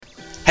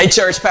Hey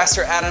church,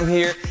 Pastor Adam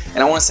here,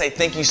 and I want to say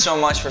thank you so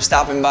much for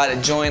stopping by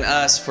to join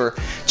us for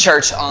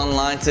church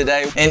online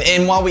today.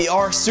 And while we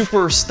are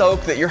super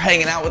stoked that you're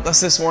hanging out with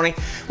us this morning,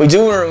 we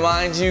do want to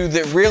remind you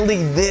that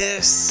really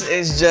this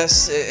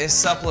is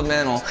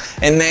supplemental.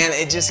 And man,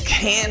 it just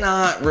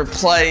cannot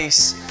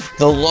replace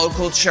the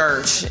local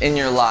church in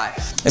your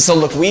life. And so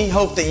look, we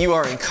hope that you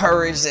are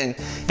encouraged and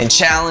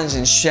challenged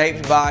and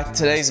shaped by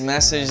today's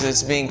message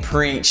that's being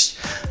preached.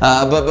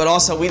 But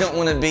also we don't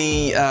want to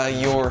be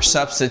your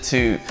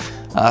substitute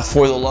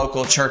for the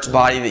local church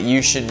body that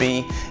you should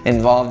be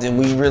involved in.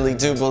 We really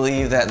do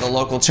believe that the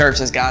local church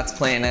is God's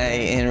plan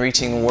A in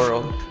reaching the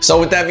world. So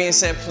with that being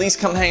said, please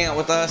come hang out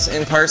with us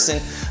in person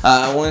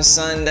one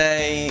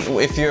Sunday.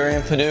 If you're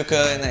in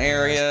Paducah in the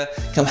area,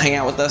 come hang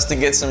out with us to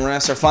get some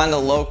rest, or find a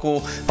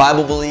local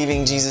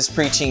Bible-believing,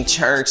 Jesus-preaching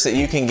church that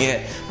you can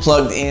get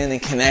plugged in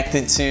and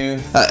connected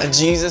to.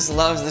 Jesus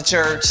loves the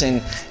church,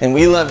 and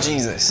we love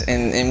Jesus,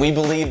 and we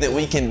believe that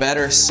we can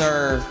better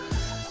serve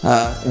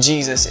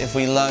Jesus if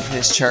we love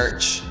His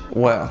church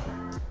well.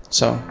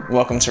 So,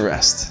 welcome to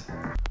Rest.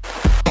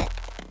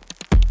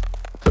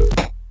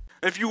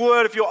 If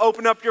you'll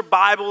open up your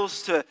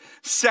Bibles to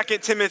 2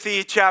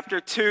 Timothy chapter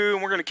 2,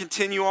 and we're going to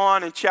continue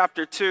on in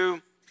chapter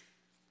 2.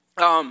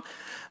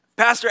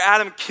 Pastor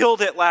Adam killed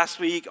it last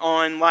week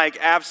on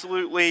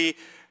absolutely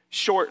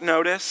short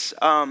notice.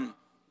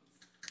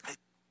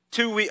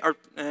 2 weeks,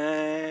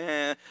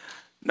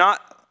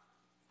 not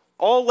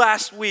all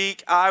last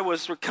week, I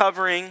was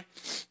recovering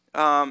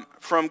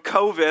from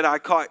COVID. I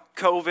caught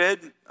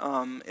COVID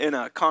in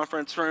a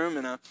conference room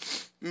in a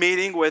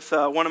meeting with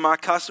one of my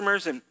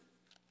customers, and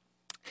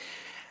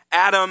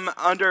Adam,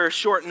 under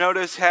short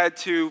notice, had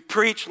to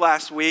preach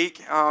last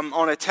week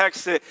on a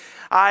text that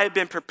I had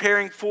been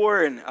preparing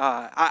for, and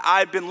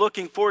I've been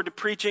looking forward to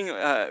preaching.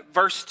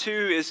 Verse 2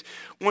 is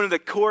one of the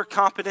core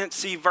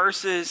competency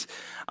verses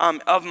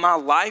of my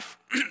life.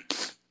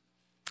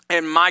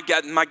 And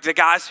the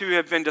guys who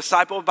have been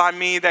discipled by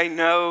me, they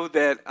know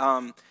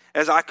that,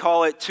 as I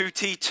call it,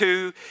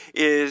 2T2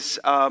 is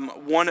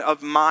one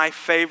of my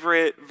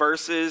favorite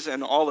verses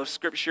in all of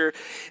Scripture.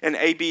 And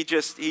AB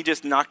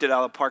just knocked it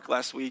out of the park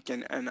last week,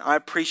 and I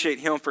appreciate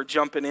him for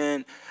jumping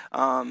in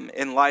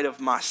light of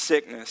my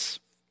sickness.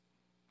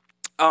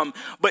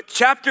 But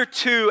chapter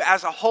 2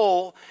 as a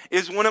whole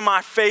is one of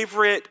my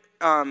favorite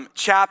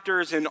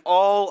chapters in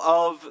all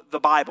of the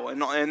Bible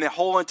and the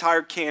whole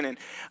entire canon.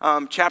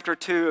 Chapter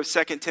 2 of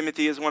 2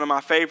 Timothy is one of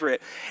my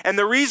favorite. And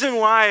the reason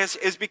why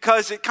is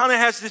because it kind of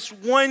has this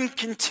one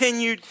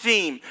continued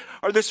theme,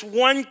 or this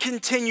one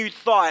continued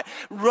thought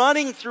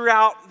running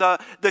throughout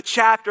the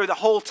chapter the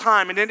whole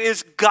time. And it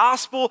is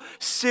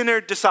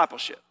gospel-centered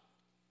discipleship.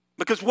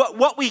 Because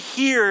what we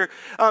hear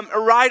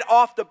right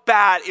off the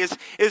bat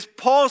is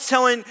Paul's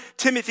telling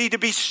Timothy to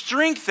be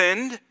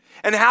strengthened.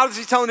 And how does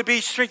he tell him to be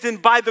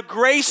strengthened? By the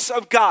grace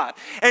of God.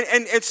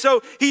 And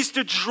so he's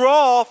to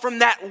draw from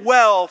that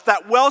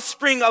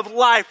wellspring of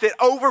life that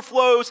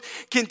overflows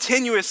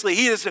continuously.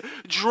 He is to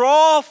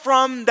draw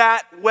from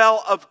that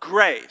well of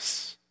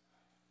grace.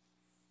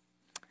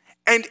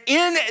 And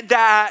in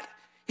that,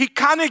 he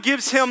kind of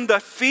gives him the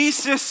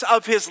thesis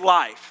of his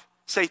life.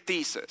 Say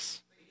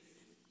thesis.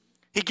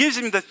 He gives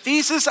him the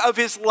thesis of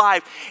his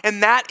life,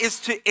 and that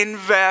is to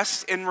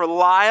invest in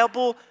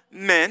reliable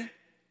men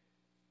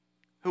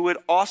who would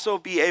also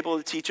be able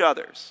to teach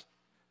others.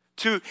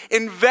 To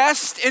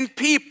invest in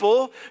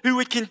people who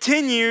would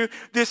continue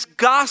this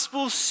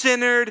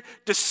gospel-centered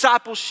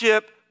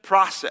discipleship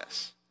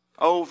process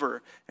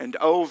over and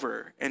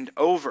over and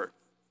over.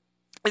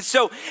 And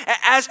so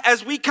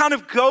as we kind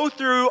of go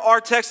through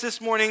our text this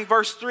morning,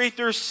 verse 3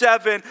 through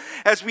 7,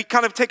 as we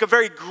kind of take a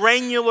very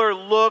granular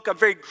look, a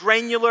very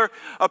granular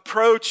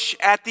approach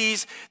at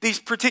these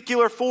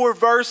particular 4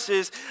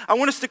 verses, I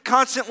want us to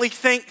constantly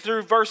think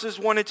through verses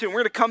 1 and 2. And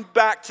we're going to come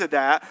back to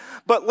that.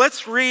 But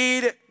let's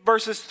read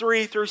verses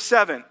 3 through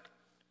 7.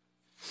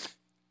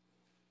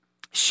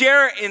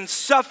 Share in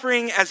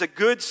suffering as a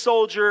good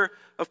soldier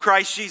of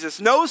Christ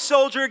Jesus. No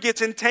soldier gets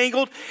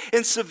entangled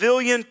in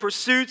civilian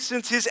pursuits,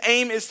 since his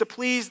aim is to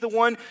please the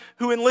one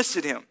who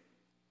enlisted him.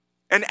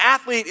 An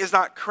athlete is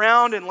not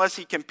crowned unless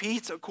he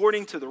competes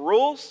according to the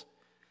rules.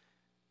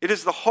 It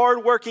is the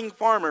hardworking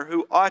farmer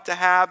who ought to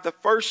have the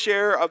first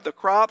share of the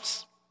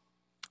crops.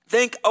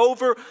 Think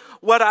over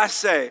what I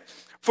say,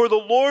 for the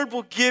Lord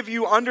will give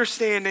you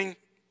understanding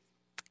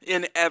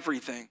in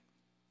everything.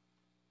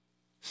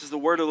 This is the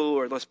word of the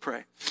Lord. Let's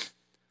pray.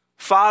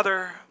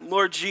 Father,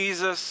 Lord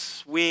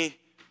Jesus, we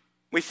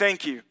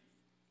thank you.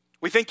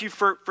 We thank you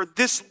for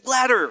this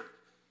letter,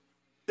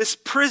 this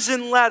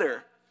prison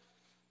letter,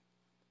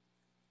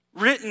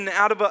 written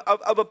out of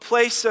a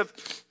place of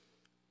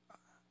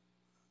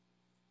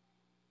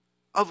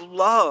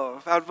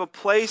love, out of a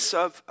place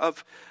of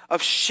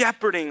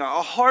shepherding,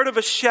 a heart of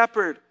a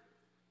shepherd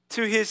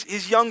to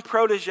his young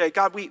protege.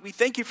 God, we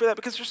thank you for that,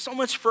 because there's so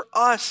much for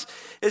us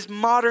as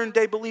modern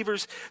day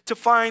believers to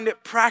find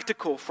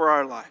practical for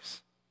our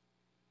lives.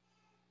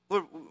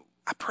 Lord,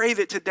 I pray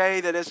that today,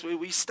 that as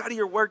we study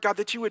your word, God,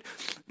 that you would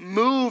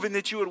move and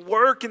that you would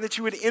work and that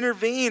you would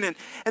intervene and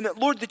that,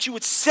 Lord, that you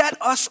would set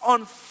us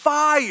on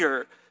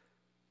fire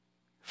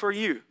for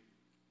you.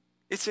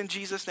 It's in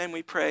Jesus' name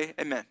we pray,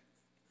 amen.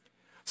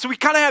 So we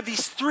kind of have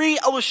these three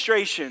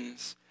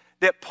illustrations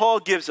that Paul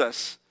gives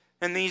us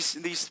in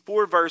these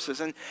four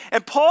verses.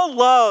 And Paul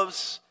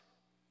loves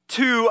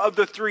two of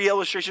the three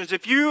illustrations.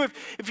 If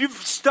you've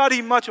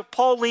studied much of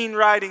Pauline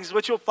writings,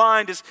 what you'll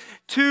find is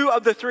two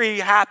of the three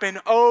happen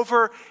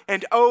over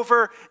and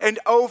over and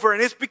over.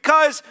 And it's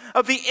because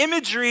of the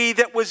imagery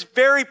that was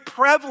very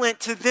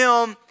prevalent to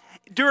them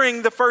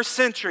during the first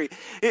century.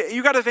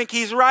 You got to think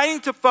he's writing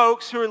to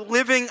folks who are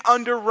living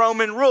under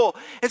Roman rule.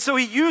 And so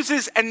he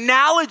uses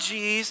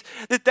analogies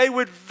that they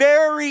would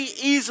very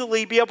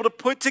easily be able to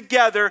put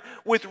together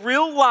with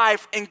real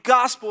life and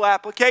gospel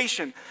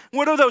application.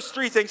 What are those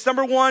three things?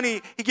 Number one,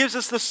 he gives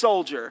us the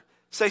soldier.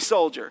 Say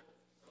soldier.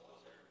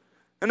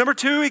 And number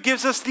two, he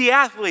gives us the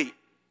athlete.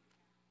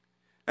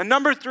 And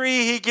number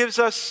three, he gives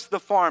us the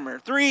farmer.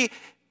 Three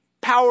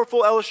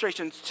powerful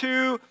illustrations.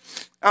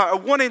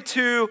 1 and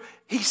 2,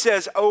 he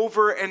says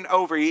over and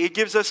over. He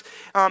gives us,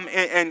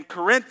 in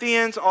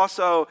Corinthians,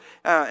 also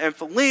in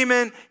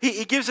Philemon,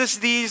 he gives us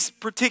these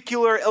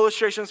particular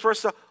illustrations for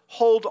us to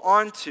hold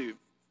on to.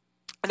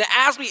 And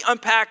as we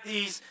unpack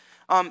these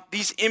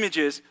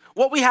images,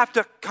 what we have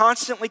to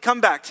constantly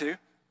come back to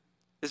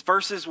is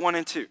verses 1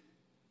 and 2,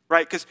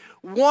 right? Because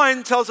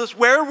 1 tells us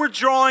where we're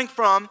drawing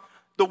from,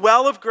 the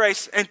well of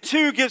grace, and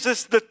 2 gives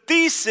us the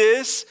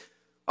thesis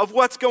of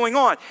what's going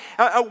on.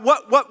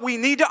 What we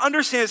need to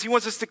understand is he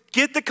wants us to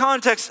get the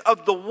context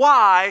of the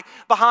why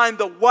behind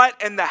the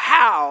what and the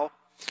how.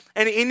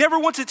 And he never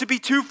wants it to be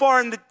too far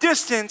in the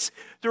distance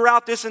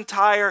throughout this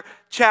entire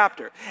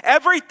chapter.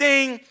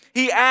 Everything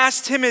he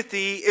asked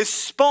Timothy is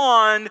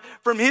spawned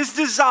from his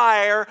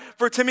desire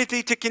for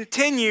Timothy to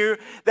continue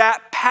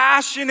that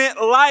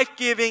passionate,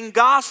 life-giving,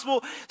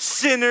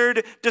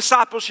 gospel-centered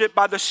discipleship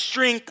by the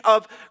strength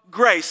of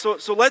grace.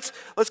 So let's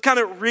kind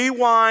of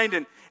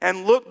rewind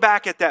and look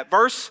back at that.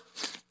 Verse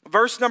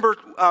number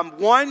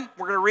 1,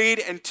 we're going to read,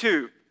 and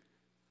 2.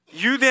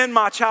 You then,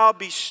 my child,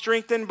 be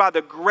strengthened by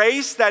the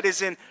grace that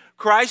is in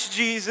Christ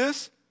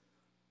Jesus.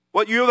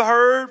 What you have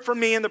heard from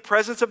me in the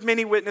presence of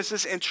many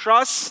witnesses,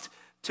 entrust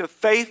to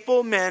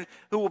faithful men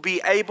who will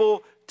be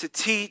able to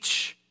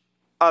teach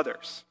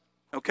others.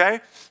 Okay?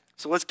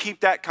 So let's keep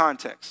that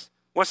context.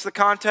 What's the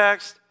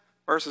context?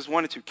 Verses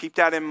 1 and 2. Keep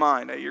that in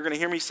mind. You're going to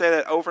hear me say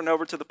that over and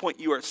over to the point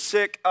you are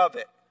sick of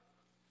it.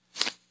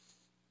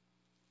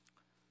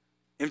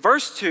 In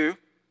verse 2,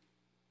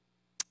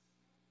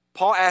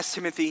 Paul asks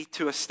Timothy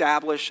to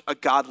establish a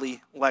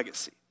godly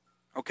legacy,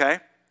 okay?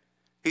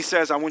 He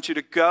says, I want you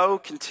to go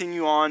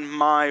continue on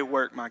my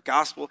work, my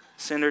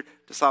gospel-centered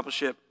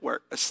discipleship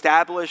work.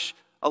 Establish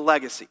a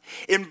legacy.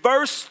 In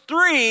verse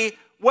 3,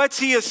 what's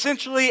he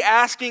essentially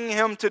asking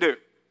him to do?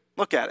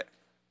 Look at it.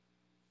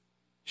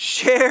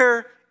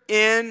 Share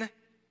in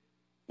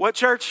what,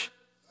 church?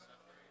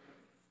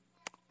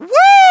 Woo!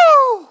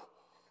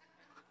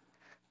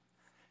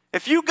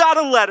 If you got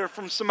a letter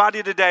from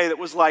somebody today that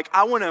was like,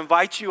 I want to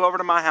invite you over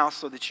to my house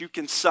so that you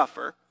can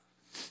suffer,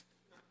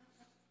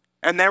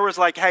 and there was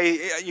like, hey,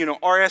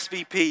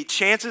 RSVP,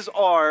 chances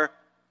are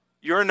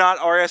you're not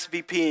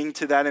RSVPing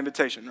to that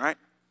invitation, right?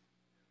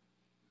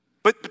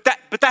 But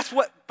that's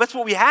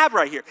what we have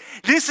right here.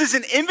 This is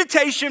an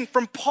invitation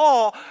from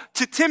Paul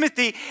to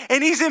Timothy,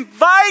 and he's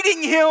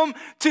inviting him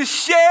to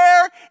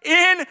share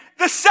in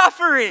the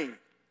suffering.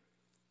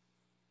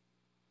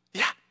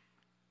 Yeah.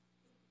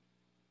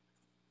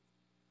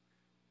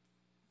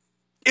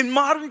 In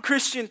modern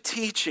Christian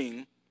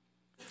teaching,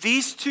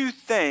 these two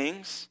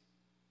things,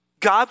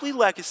 godly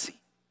legacy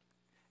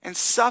and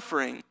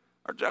suffering,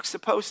 are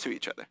juxtaposed to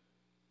each other.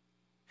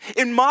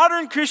 In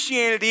modern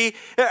Christianity,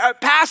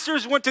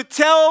 pastors want to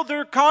tell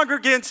their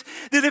congregants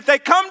that if they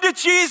come to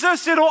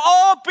Jesus, it'll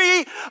all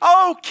be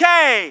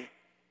okay.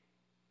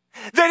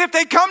 That if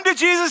they come to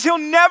Jesus, he'll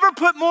never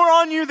put more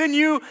on you than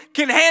you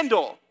can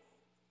handle.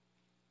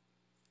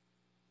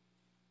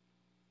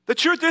 The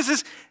truth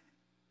is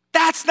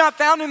that's not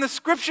found in the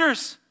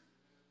scriptures.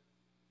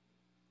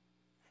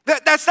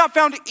 That's not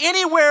found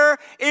anywhere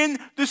in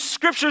the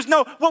scriptures.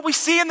 No, what we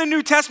see in the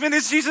New Testament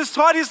is Jesus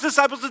taught his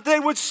disciples that they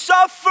would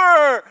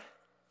suffer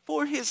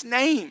for his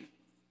name.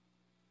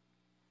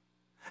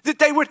 That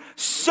they would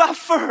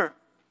suffer.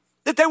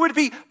 That they would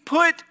be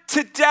put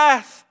to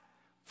death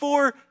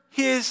for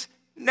his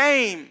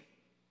name.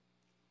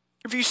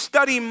 If you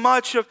study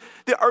much of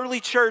the early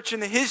church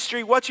and the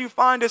history, what you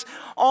find is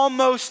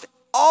almost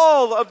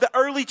all of the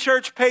early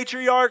church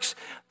patriarchs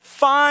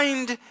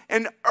find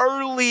an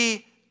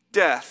early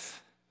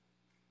death.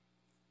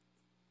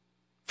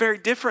 Very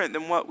different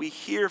than what we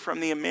hear from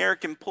the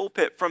American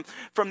pulpit,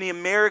 from the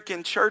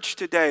American church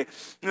today.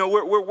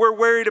 We're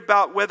worried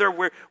about whether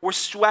we're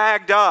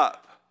swagged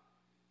up.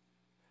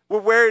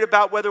 We're worried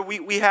about whether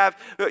we have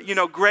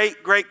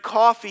great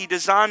coffee,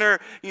 designer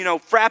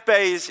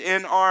frappes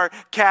in our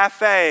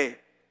cafe.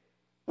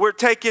 We're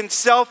taking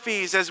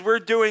selfies as we're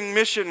doing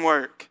mission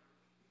work.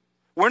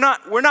 We're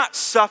not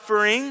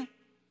suffering.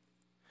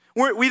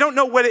 We don't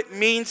know what it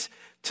means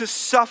to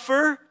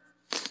suffer.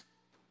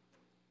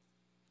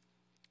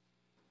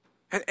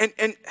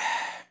 And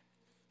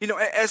you know,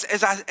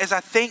 as I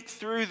think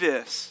through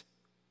this,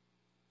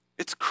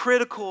 it's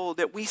critical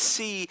that we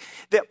see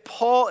that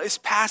Paul is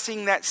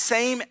passing that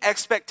same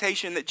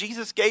expectation that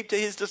Jesus gave to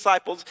his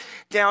disciples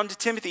down to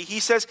Timothy. He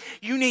says,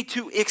 you need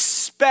to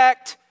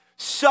expect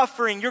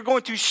suffering. You're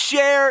going to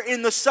share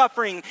in the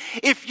suffering.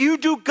 If you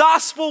do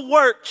gospel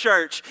work,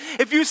 church,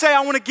 if you say, I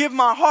want to give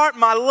my heart,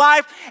 my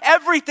life,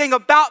 everything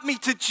about me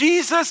to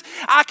Jesus,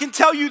 I can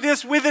tell you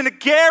this with a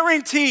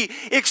guarantee,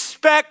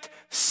 expect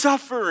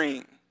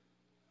suffering.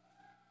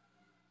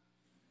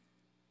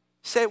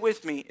 Say it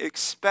with me,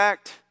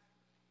 expect.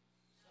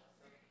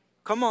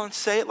 Come on,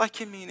 say it like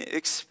you mean it.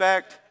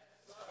 Expect.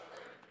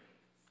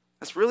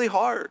 That's really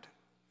hard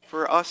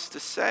for us to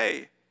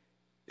say,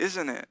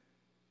 isn't it?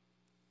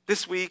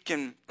 This week,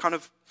 in kind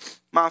of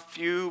my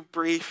few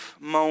brief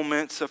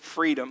moments of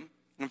freedom,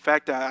 in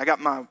fact, I got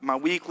my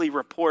weekly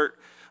report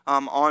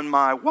on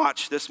my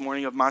watch this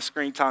morning of my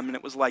screen time, and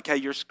it was like, hey,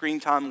 your screen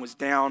time was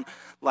down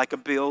like a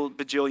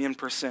bajillion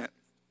 %.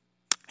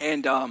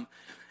 And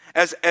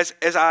as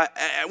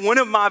one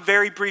of my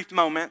very brief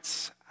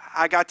moments,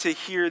 I got to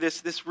hear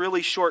this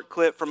really short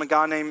clip from a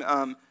guy named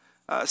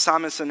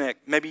Simon Sinek.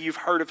 Maybe you've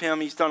heard of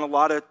him. He's done a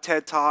lot of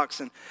TED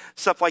Talks and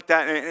stuff like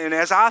that. And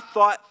as I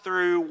thought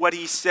through what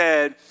he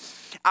said,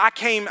 I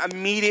came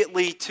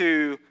immediately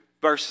to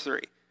verse 3.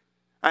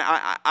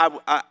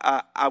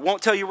 I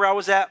won't tell you where I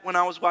was at when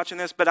I was watching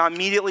this, but I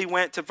immediately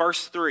went to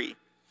verse 3.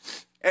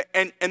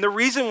 And the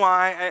reason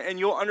why, and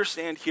you'll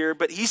understand here,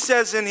 but he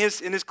says in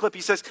his clip,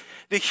 he says,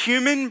 the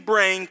human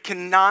brain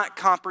cannot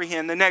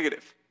comprehend the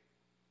negative.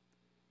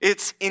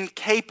 It's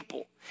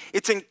incapable.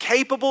 It's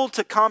incapable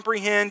to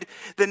comprehend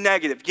the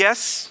negative.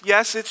 Yes,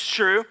 it's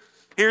true.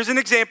 Here's an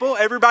example.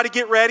 Everybody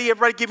get ready.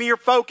 Everybody give me your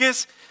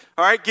focus.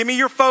 All right, give me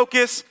your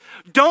focus.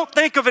 Don't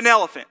think of an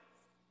elephant.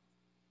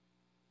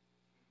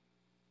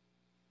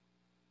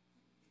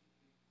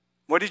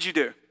 What did you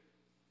do?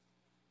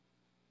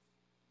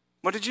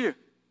 What did you?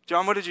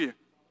 John, what did you?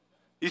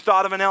 You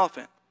thought of an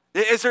elephant.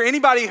 Is there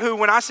anybody who,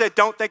 when I said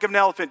don't think of an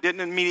elephant,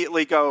 didn't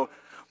immediately go,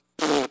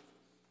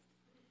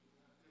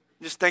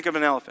 just think of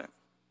an elephant,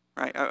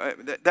 right?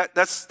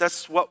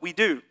 That's what we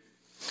do.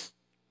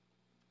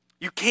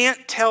 You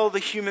can't tell the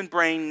human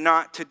brain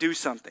not to do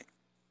something.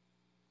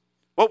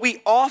 What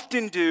we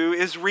often do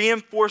is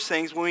reinforce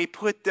things when we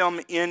put them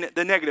in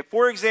the negative.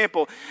 For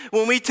example,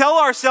 when we tell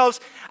ourselves,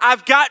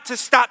 I've got to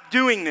stop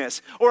doing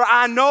this, or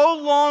I no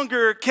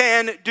longer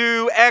can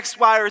do X,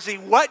 Y, or Z,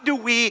 what do?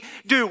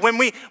 When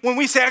we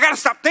say, I got to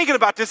stop thinking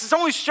about this, it's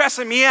only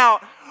stressing me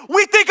out,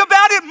 we think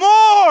about it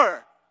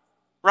more,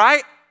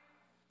 right?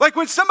 Like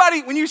when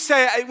you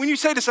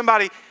say to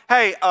somebody,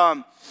 hey,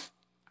 I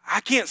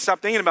can't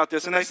stop thinking about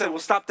this, and they say, well,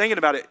 stop thinking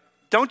about it.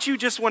 Don't you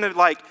just want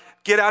to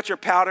get out your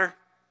powder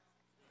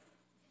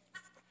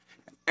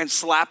and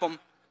slap them?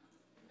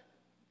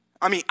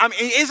 I mean,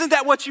 isn't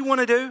that what you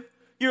want to do?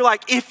 You're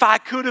like, if I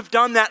could have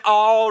done that, I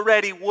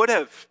already would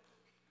have.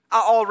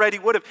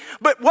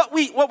 But what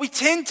we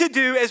tend to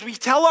do is we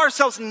tell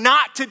ourselves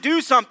not to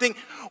do something,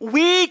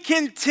 we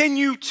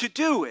continue to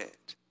do it.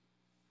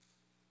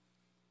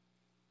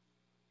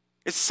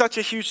 It's such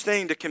a huge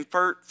thing to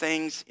convert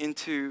things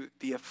into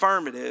the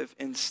affirmative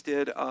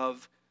instead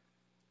of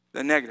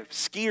the negative.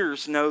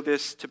 Skiers know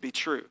this to be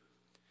true.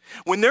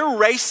 When they're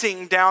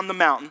racing down the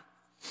mountain,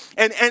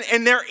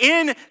 and they're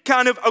in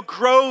kind of a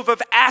grove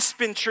of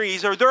aspen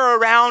trees, or they're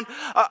around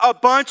a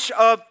bunch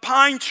of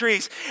pine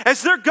trees.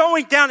 As they're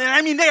going down,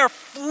 and they are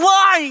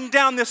flying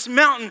down this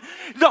mountain.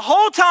 The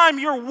whole time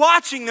you're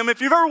watching them,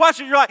 if you've ever watched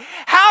it, you're like,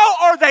 how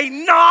are they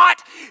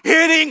not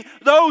hitting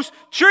those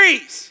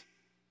trees?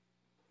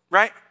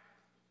 Right?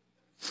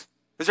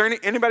 Is there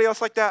anybody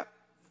else like that?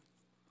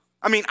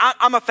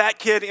 I'm a fat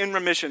kid in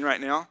remission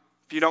right now.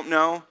 If you don't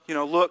know,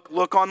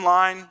 look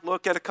online,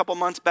 look at a couple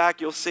months back,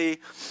 you'll see.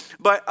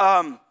 But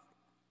I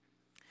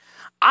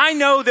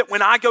know that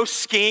when I go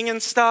skiing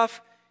and stuff,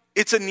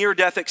 it's a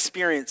near-death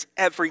experience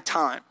every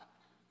time,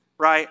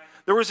 right?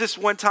 There was this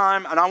one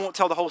time, and I won't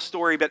tell the whole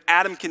story, but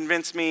Adam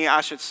convinced me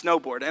I should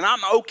snowboard. And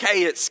I'm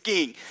okay at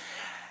skiing.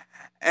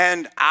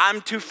 And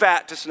I'm too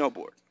fat to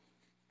snowboard.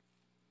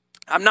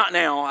 I'm not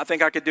now. I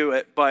think I could do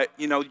it. But,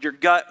 your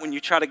gut, when you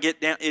try to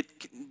get down, it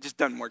just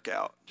doesn't work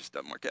out.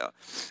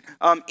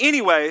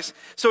 Anyways,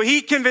 so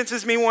he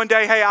convinces me one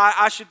day, hey,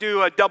 I should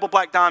do a double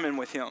black diamond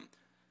with him.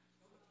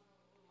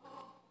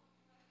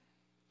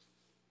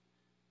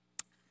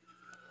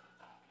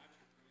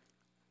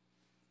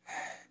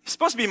 He's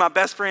supposed to be my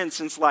best friend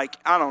since, my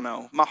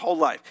whole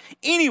life.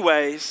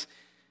 Anyways,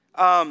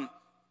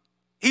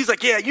 he's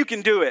like, yeah, you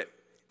can do it.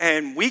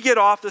 And we get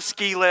off the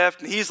ski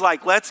lift, and he's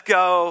like, let's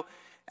go.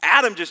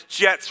 Adam just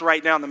jets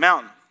right down the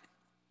mountain.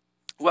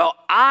 Well,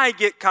 I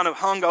get kind of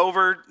hung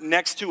over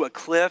next to a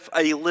cliff,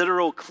 a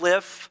literal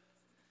cliff,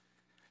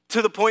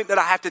 to the point that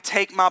I have to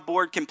take my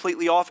board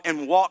completely off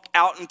and walk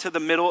out into the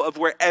middle of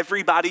where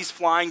everybody's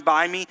flying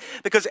by me,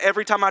 because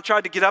every time I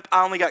tried to get up,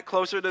 I only got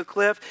closer to the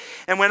cliff.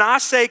 And when I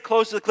say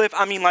close to the cliff,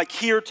 I mean like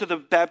here to the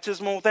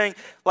baptismal thing,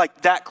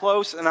 like that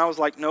close. And I was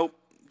like, nope,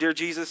 dear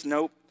Jesus,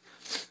 nope.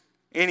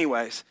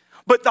 Anyways,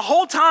 but the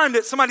whole time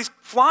that somebody's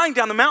flying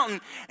down the mountain,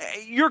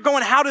 you're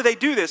going, how do they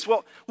do this?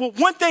 Well,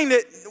 one thing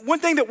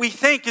that we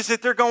think is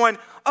that they're going,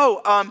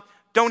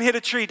 don't hit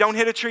a tree, don't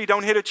hit a tree,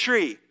 don't hit a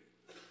tree.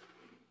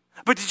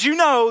 But did you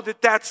know that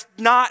that's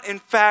not, in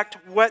fact,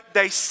 what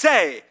they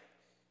say?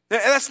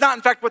 That's not,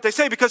 in fact, what they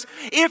say, because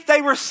if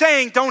they were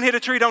saying, don't hit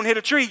a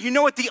tree, you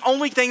know what the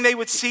only thing they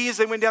would see as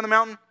they went down the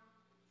mountain?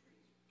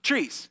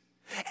 Trees.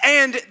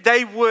 And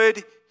they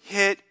would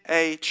hit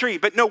a tree.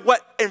 But no,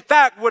 what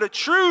a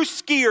true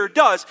skier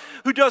does,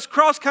 who does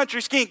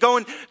cross-country skiing,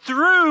 going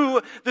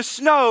through the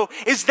snow,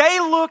 is they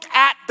look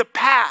at the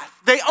path.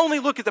 They only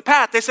look at the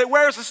path. They say,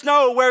 where's the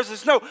snow? Where's the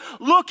snow?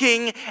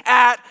 Looking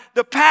at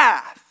the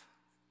path.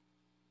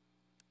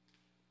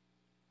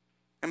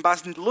 And by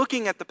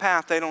looking at the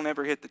path, they don't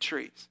ever hit the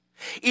trees.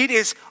 It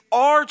is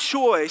our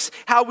choice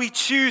how we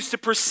choose to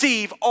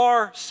perceive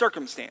our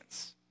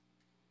circumstance.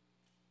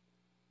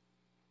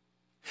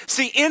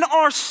 See, in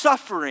our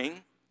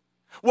suffering,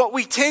 what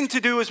we tend to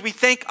do is we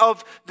think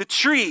of the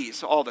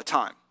trees all the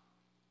time.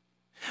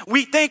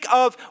 We think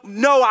of,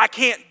 no, I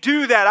can't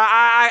do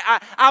that.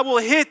 I will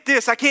hit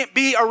this. I can't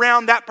be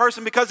around that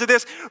person because of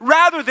this.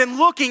 Rather than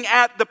looking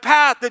at the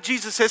path that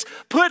Jesus has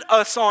put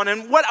us on.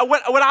 And what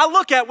I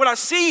look at, what I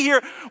see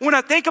here when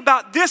I think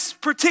about this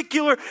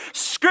particular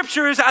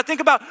scripture is I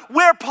think about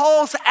where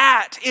Paul's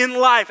at in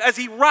life as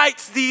he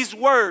writes these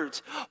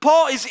words.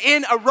 Paul is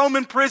in a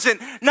Roman prison,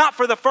 not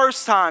for the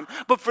first time,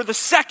 but for the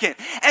second.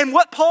 And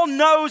what Paul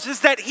knows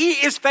is that he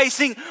is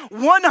facing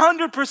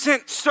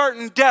 100%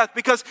 certain death,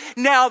 because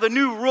now the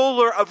new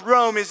ruler of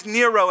Rome is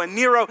Nero, and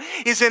Nero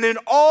is in an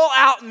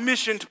all-out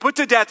mission to put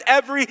to death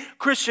every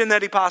Christian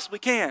that he possibly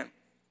can.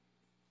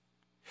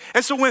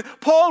 And so when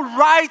Paul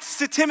writes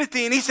to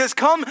Timothy and he says,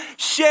 come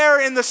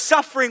share in the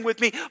suffering with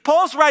me,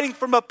 Paul's writing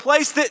from a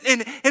place that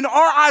in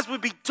our eyes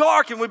would be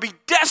dark and would be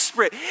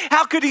desperate.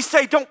 How could he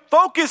say, don't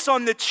focus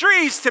on the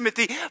trees,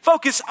 Timothy,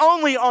 focus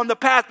only on the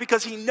path,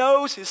 because he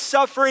knows his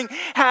suffering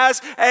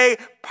has a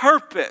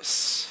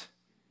purpose.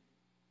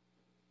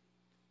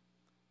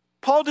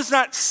 Paul does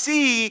not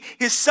see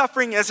his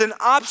suffering as an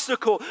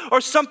obstacle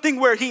or something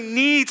where he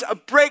needs a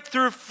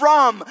breakthrough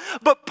from,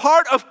 but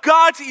part of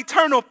God's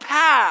eternal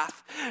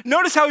path.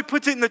 Notice how he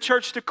puts it in the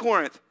church to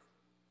Corinth.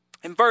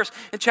 In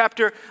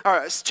chapter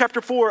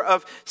 4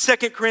 of 2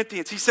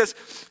 Corinthians, he says,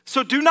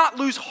 so do not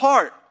lose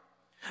heart.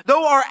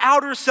 Though our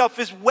outer self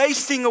is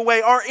wasting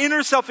away, our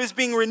inner self is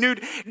being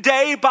renewed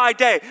day by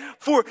day.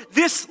 For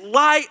this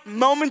light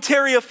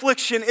momentary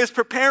affliction is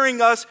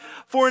preparing us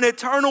for an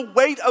eternal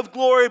weight of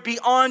glory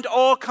beyond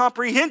all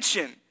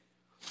comprehension.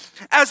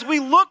 As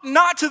we look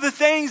not to the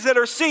things that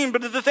are seen,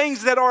 but to the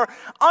things that are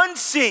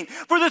unseen.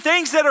 For the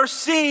things that are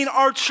seen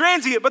are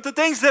transient, but the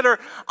things that are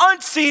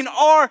unseen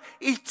are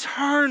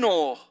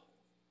eternal.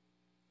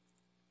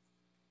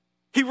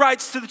 He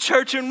writes to the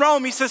church in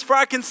Rome, he says, for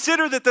I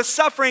consider that the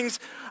sufferings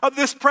of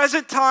this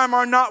present time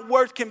are not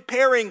worth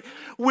comparing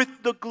with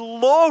the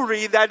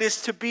glory that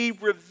is to be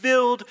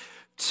revealed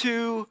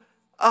to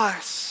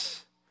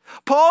us.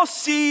 Paul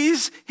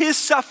sees his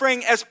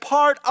suffering as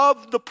part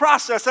of the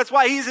process. That's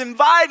why he's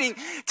inviting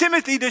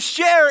Timothy to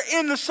share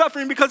in the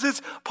suffering, because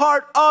it's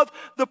part of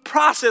the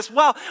process.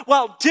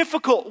 While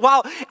difficult,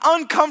 while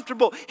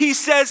uncomfortable, he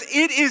says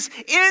it is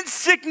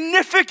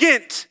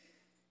insignificant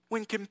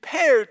when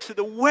compared to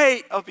the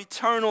weight of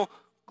eternal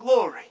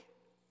glory.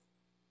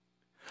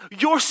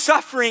 Your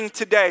suffering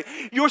today,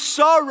 your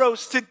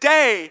sorrows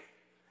today,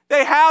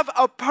 they have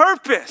a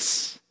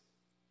purpose.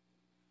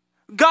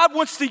 God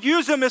wants to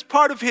use them as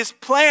part of his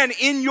plan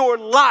in your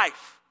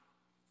life.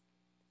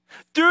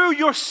 Through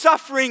your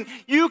suffering,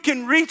 you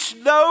can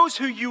reach those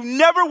who you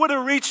never would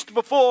have reached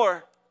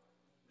before.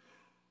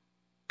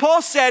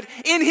 Paul said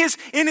in his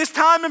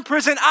time in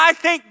prison, I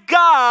thank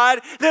God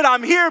that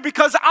I'm here,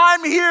 because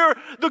I'm here,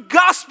 the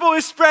gospel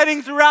is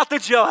spreading throughout the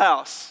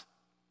jailhouse.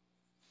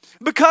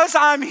 Because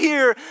I'm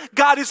here,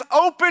 God has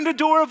opened a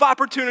door of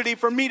opportunity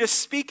for me to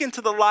speak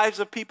into the lives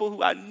of people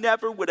who I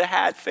never would have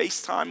had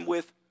FaceTime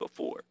with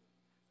before.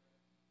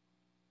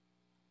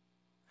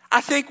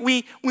 I think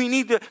we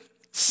need to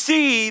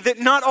see that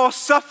not all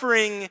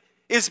suffering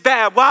is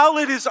bad. While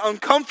it is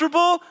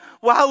uncomfortable,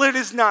 while it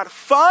is not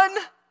fun,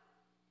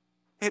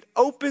 it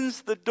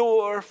opens the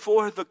door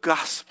for the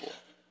gospel.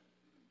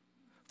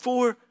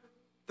 For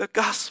the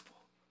gospel.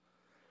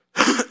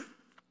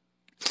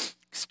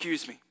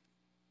 Excuse me.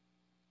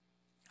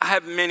 I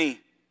have many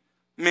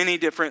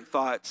different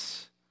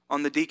thoughts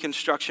on the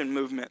deconstruction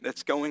movement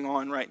that's going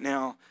on right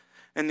now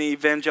in the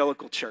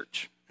evangelical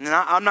church. And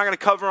I'm not going to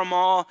cover them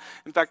all.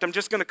 In fact, I'm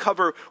just going to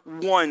cover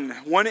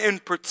one in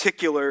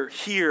particular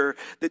here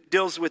that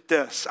deals with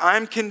this.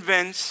 I'm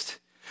convinced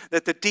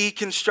that the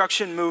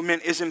deconstruction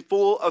movement is in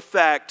full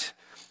effect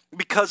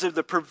because of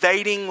the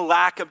pervading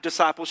lack of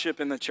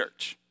discipleship in the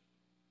church.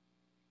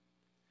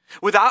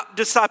 Without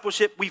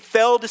discipleship, we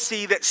fail to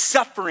see that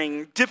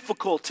suffering,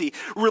 difficulty,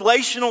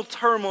 relational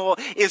turmoil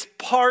is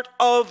part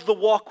of the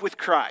walk with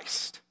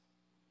Christ.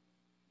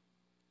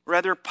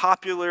 Rather,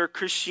 popular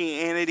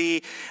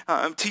Christianity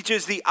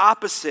teaches the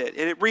opposite,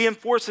 and it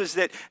reinforces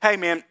that, hey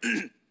man,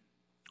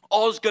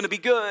 all is going to be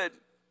good.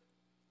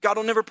 God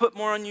will never put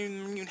more on you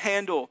than you can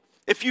handle.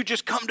 If you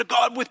just come to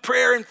God with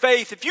prayer and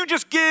faith, if you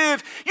just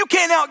give, you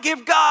can't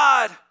outgive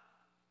God.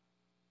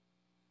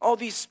 All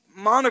these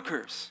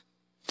monikers.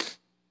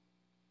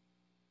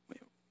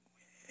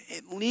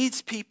 It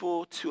leads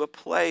people to a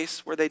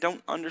place where they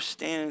don't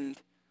understand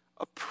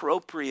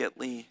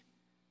appropriately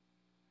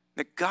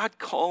that God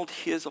called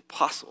his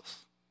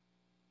apostles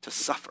to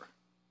suffer.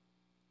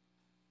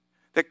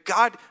 That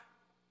God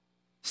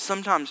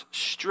sometimes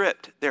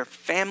stripped their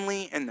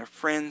family and their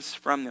friends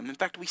from them. In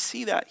fact, we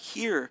see that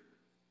here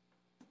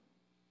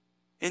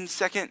in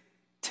 2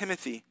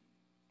 Timothy.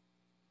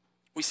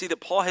 We see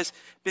that Paul has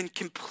been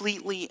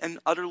completely and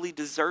utterly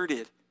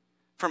deserted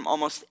from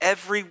almost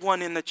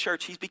everyone in the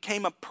church. He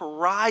became a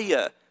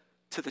pariah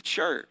to the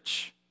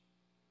church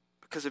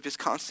because of his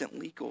constant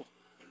legal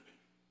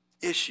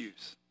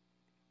issues.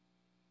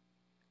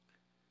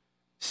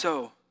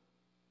 So,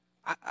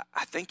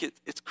 I think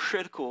it's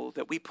critical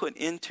that we put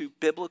into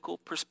biblical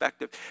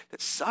perspective that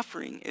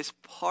suffering is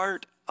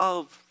part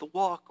of the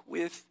walk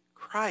with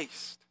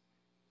Christ.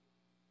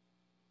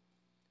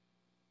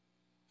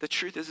 The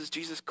truth is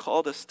Jesus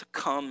called us to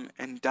come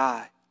and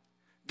die.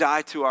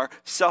 Die to our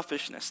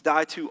selfishness,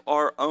 die to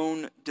our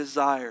own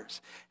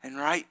desires. And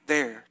right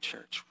there,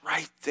 church,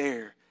 right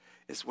there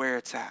is where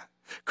it's at.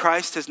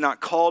 Christ has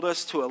not called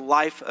us to a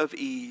life of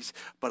ease,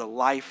 but a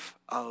life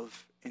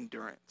of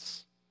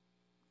endurance.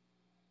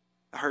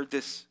 I heard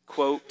this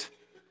quote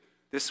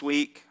this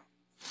week,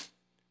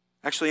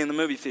 actually in the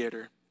movie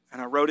theater, and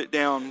I wrote it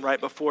down right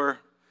before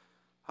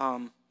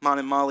mine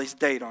and Molly's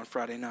date on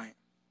Friday night.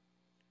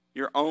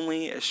 You're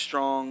only as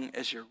strong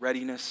as your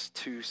readiness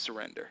to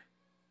surrender.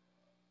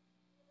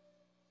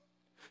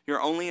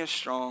 You're only as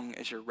strong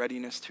as your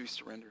readiness to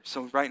surrender.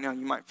 So right now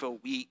you might feel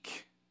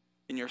weak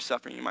in your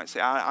suffering. You might say,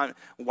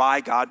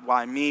 why God?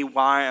 Why me?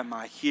 Why am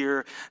I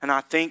here? And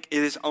I think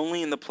it is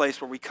only in the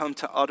place where we come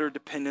to utter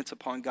dependence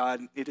upon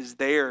God. It is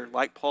there,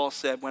 like Paul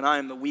said, when I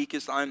am the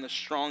weakest, I am the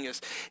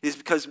strongest. It is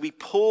because we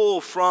pull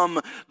from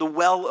the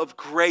well of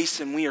grace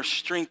and we are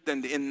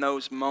strengthened in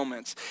those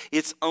moments.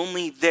 It's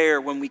only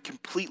there when we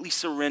completely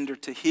surrender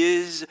to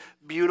his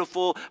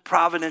beautiful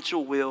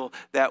providential will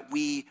that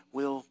we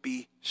will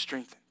be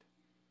strengthened.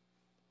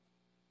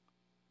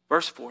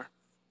 Verse 4.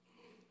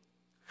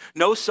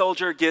 No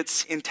soldier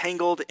gets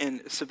entangled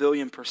in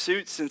civilian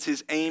pursuits since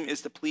his aim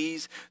is to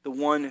please the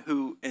one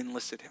who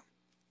enlisted him.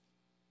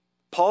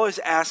 Paul is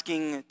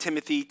asking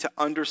Timothy to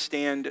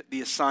understand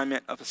the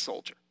assignment of a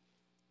soldier.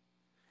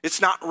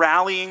 It's not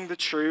rallying the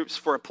troops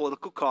for a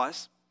political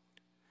cause.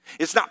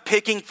 It's not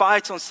picking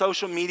fights on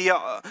social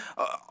media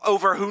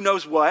over who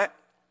knows what.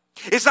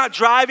 It's not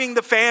driving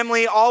the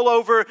family all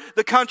over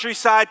the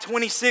countryside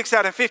 26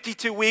 out of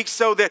 52 weeks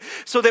so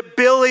that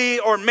Billy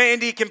or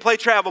Mandy can play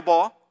travel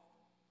ball.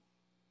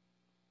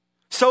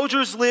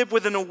 Soldiers live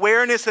with an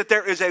awareness that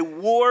there is a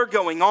war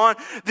going on.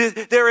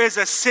 There is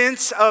a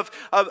sense of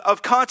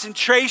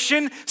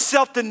concentration,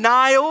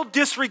 self-denial,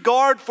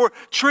 disregard for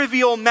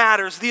trivial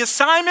matters. The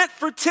assignment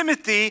for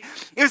Timothy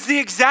is the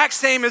exact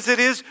same as it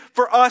is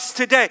for us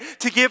today.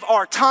 To give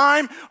our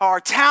time, our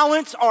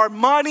talents, our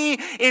money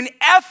in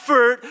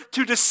effort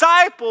to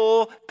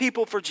disciple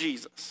people for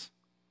Jesus.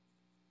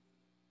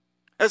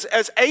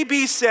 As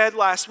AB said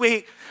last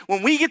week,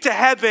 when we get to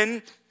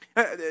heaven,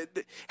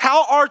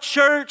 how our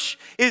church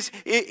is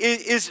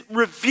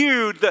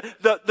reviewed,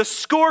 the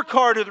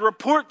scorecard or the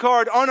report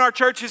card on our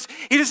churches,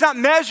 it is not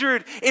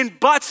measured in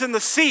butts in the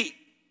seat.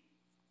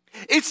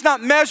 It's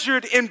not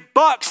measured in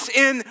bucks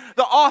in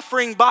the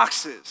offering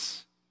boxes.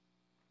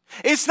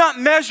 It's not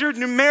measured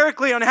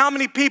numerically on how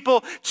many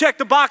people check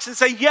the box and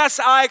say, yes,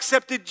 I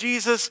accepted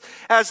Jesus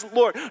as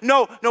Lord.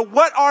 No,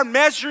 what our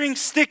measuring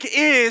stick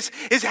is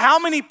how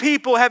many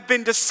people have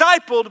been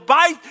discipled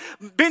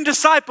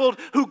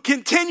who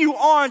continue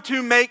on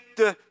to make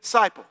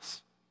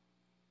disciples.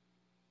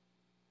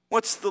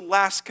 What's the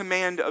last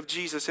command of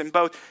Jesus in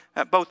both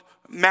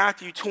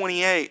Matthew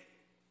 28,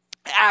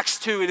 Acts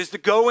 2? It is to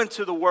go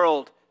into the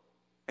world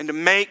and to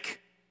make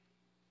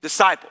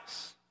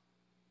disciples.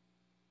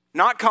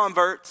 Not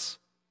converts,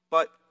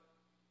 but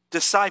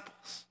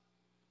disciples.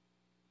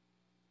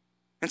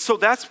 And so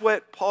that's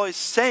what Paul is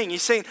saying.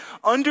 He's saying,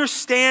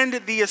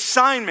 understand the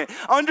assignment.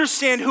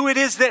 Understand who it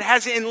is that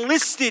has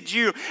enlisted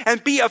you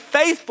and be a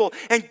faithful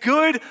and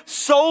good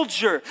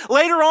soldier.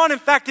 Later on, in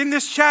fact, in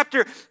this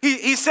chapter,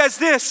 he says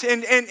this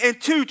in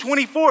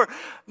 2:24,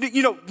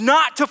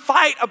 not to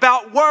fight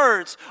about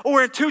words.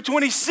 Or in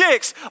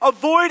 2:26,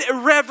 avoid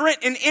irreverent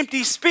and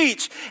empty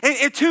speech.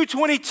 In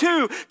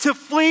 2:22, to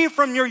flee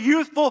from your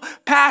youthful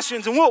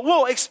passions. And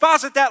we'll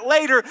exposit that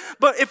later.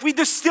 But if we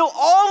distill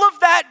all of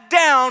that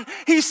down,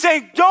 he's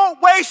saying,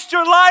 don't waste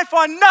your life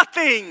on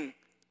nothing.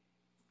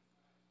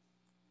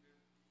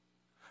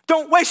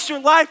 Don't waste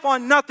your life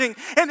on nothing.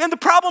 And the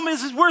problem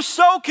is we're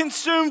so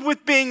consumed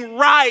with being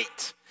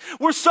right.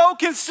 We're so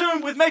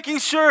consumed with making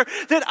sure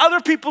that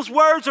other people's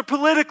words are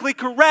politically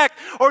correct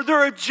or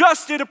they're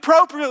adjusted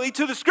appropriately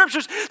to the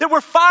scriptures that we're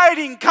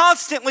fighting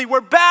constantly.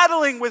 We're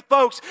battling with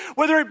folks,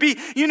 whether it be,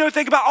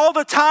 think about all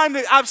the time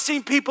that I've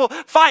seen people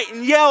fight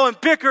and yell and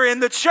bicker in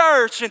the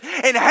church and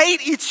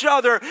hate each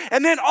other.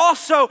 And then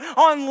also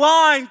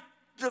online,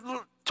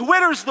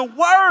 Twitter's the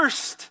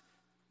worst.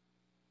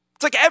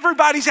 It's like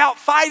everybody's out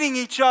fighting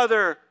each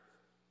other.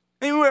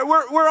 I mean,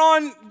 we're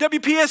on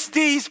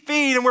WPSD's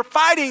feed and we're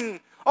fighting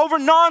over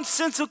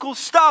nonsensical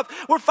stuff.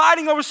 We're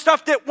fighting over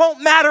stuff that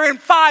won't matter in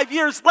 5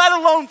 years, let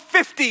alone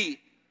 50.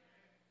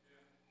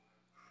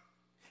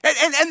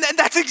 And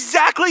that's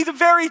exactly the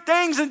very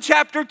things in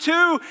chapter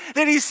 2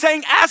 that he's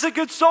saying, as a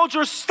good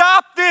soldier,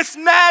 stop this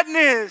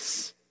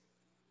madness.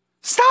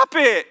 Stop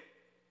it.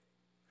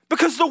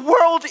 Because the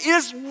world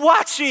is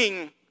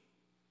watching.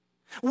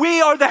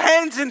 We are the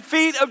hands and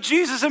feet of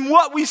Jesus, and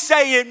what we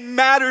say, it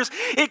matters.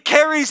 It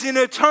carries an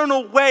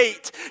eternal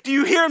weight. Do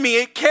you hear me?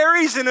 It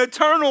carries an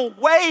eternal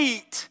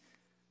weight.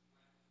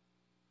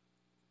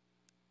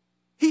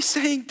 He's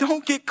saying,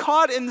 don't get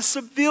caught in the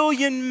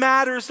civilian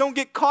matters. Don't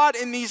get caught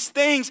in these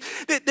things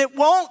they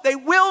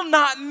will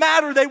not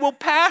matter. They will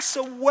pass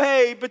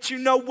away, but you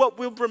know what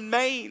will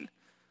remain?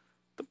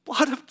 The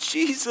blood of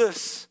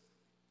Jesus.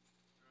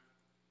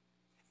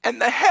 And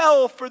the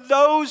hell for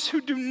those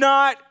who do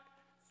not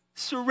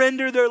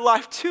surrender their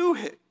life to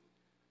it.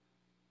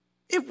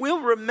 It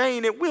will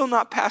remain. It will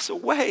not pass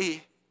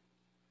away.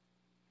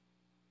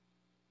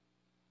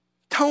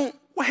 Don't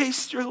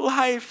waste your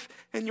life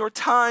and your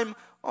time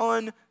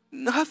on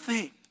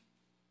nothing.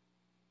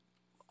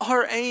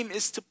 Our aim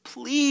is to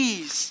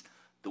please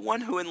the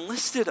one who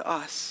enlisted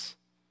us.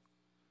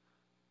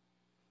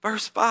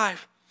 Verse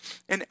 5,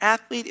 an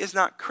athlete is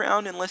not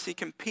crowned unless he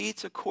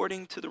competes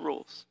according to the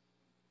rules.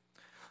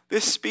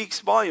 This speaks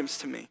volumes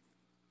to me.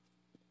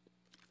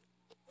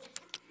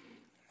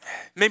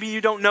 Maybe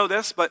you don't know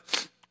this,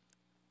 but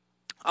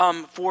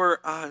for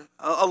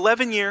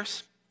 11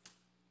 years,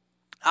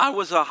 I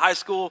was a high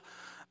school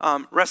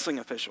wrestling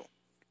official,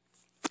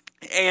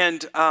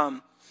 and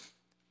I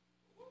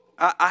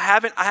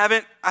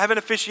haven't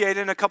officiated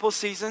in a couple of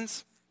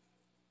seasons,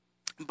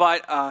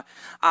 but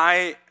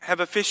I have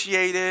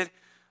officiated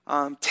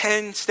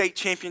 10 state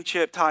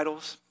championship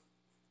titles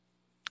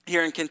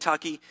here in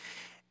Kentucky,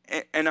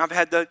 and I've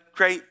had the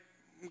great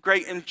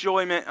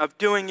enjoyment of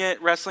doing it.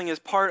 Wrestling is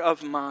part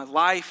of my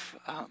life.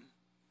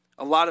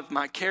 A lot of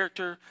my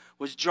character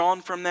was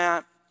drawn from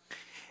that.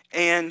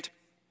 And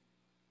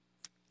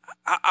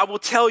I will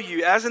tell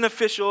you, as an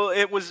official,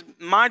 it was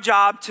my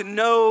job to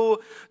know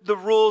the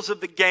rules of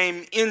the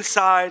game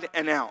inside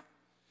and out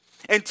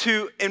and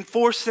to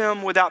enforce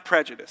them without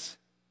prejudice.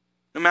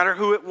 No matter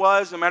who it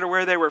was, no matter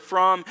where they were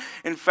from.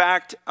 In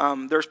fact,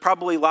 there's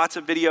probably lots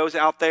of videos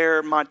out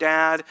there. My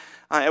dad,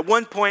 at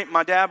one point,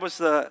 my dad was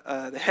the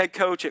head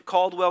coach at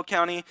Caldwell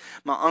County.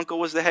 My uncle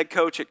was the head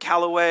coach at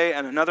Callaway,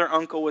 and another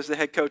uncle was the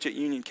head coach at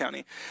Union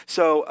County.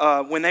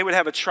 So when they would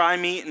have a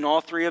tri-meet and all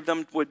three of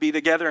them would be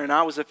together and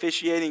I was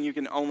officiating, you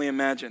can only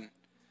imagine.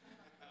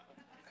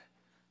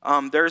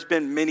 There's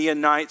been many a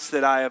nights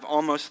that I have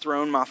almost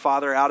thrown my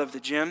father out of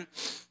the gym.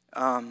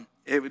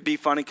 It would be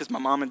funny because my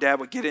mom and dad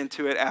would get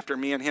into it after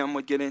me and him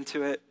would get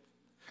into it.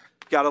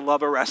 Gotta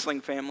love a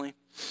wrestling family.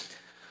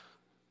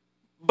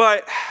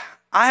 But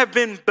I have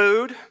been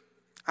booed.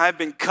 I've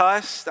been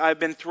cussed. I've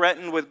been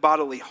threatened with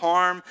bodily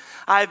harm.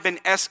 I've been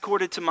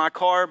escorted to my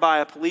car by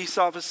a police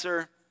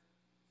officer.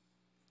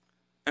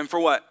 And for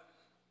what?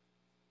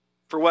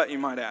 For what, you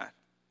might add?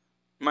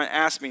 You might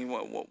ask me,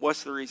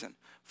 what's the reason?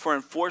 For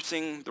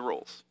enforcing the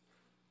rules.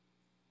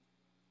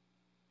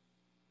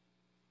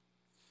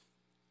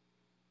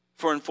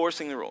 For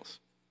enforcing the rules.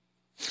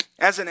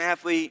 As an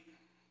athlete,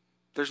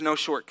 there's no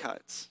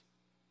shortcuts.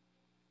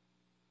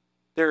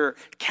 There are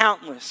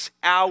countless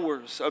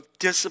hours of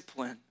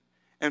discipline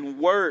and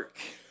work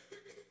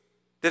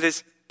that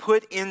is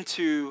put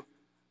into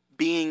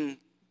being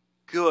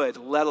good,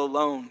 let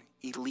alone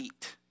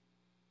elite.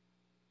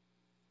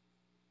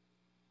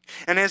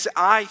 And as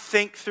I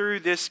think through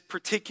this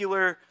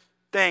particular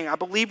thing, I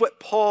believe what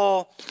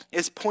Paul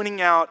is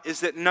pointing out is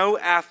that no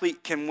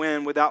athlete can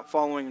win without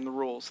following the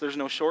rules. There's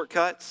no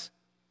shortcuts.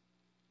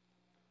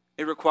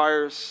 It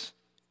requires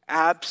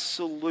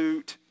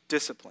absolute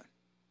discipline.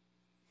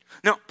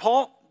 Now,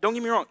 Paul, don't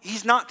get me wrong,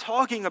 he's not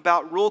talking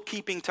about rule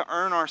keeping to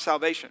earn our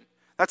salvation.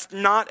 That's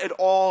not at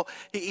all,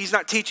 he's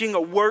not teaching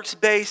a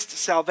works-based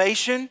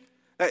salvation.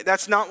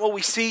 That's not what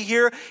we see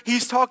here.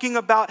 He's talking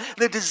about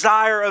the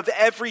desire of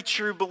every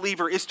true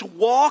believer is to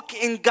walk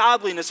in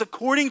godliness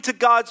according to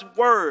God's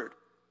word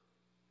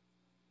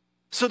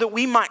so that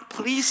we might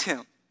please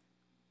him,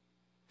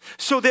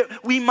 so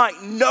that we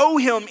might know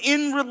him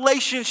in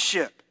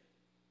relationship.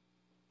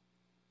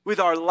 with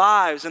our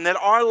lives, and that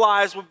our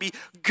lives would be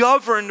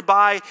governed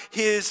by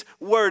His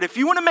Word. If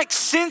you want to make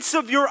sense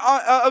of your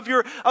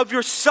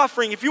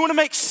suffering, if you want to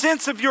make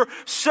sense of your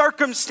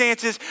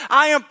circumstances,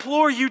 I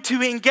implore you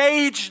to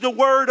engage the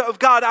Word of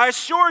God. I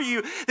assure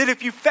you that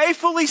if you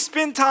faithfully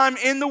spend time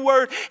in the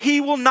Word,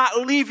 He will not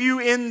leave you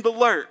in the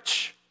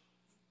lurch.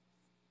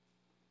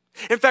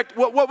 In fact,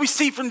 what we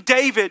see from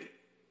David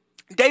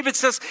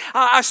says,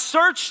 I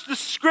search the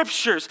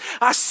scriptures,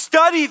 I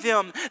study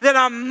them that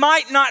I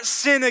might not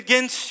sin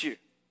against you.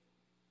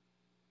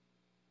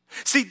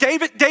 See,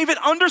 David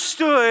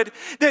understood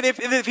that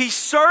if he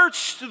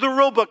searched the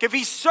rule book, if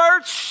he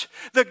searched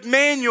the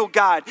manual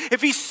guide,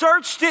 if he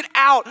searched it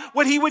out,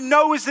 what he would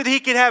know is that he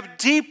could have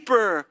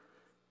deeper,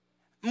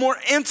 more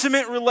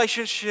intimate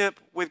relationship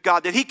with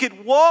God, that he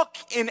could walk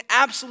in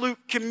absolute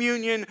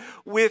communion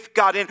with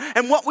God.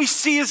 And what we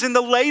see is in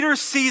the later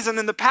season,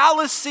 in the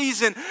palace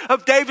season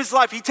of David's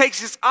life, he takes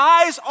his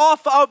eyes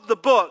off of the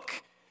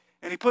book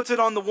and he puts it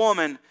on the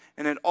woman,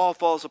 and it all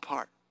falls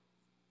apart.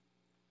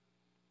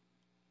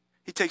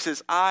 He takes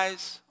his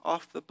eyes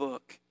off the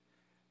book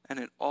and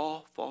it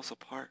all falls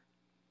apart.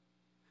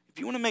 If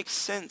you want to make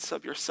sense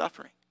of your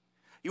suffering,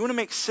 you want to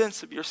make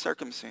sense of your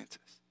circumstances,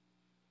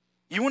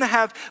 you want to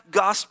have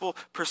gospel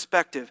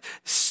perspective,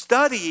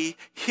 study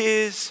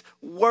His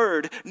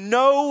Word,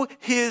 know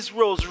His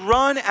rules,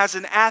 run as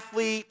an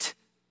athlete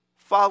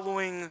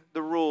following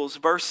the rules.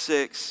 Verse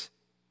 6,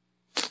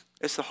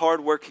 it's the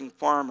hardworking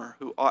farmer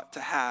who ought to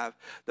have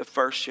the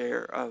first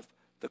share of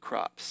the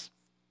crops.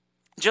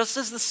 Just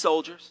as the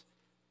soldiers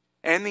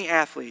and the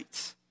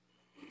athletes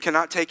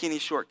cannot take any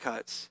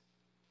shortcuts,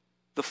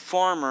 the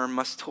farmer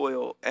must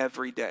toil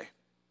every day.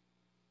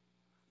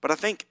 But I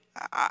think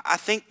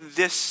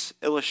this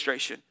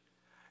illustration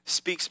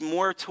speaks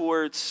more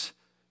towards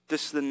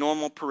the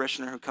normal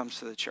parishioner who comes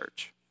to the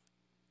church.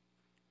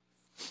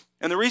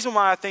 And the reason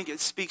why I think it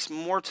speaks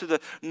more to the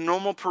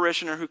normal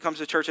parishioner who comes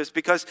to church is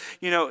because,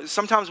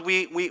 sometimes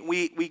we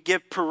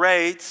give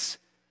parades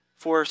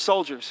for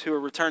soldiers who are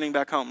returning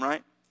back home,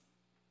 right?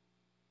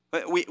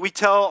 We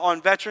tell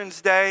on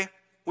Veterans Day,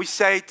 we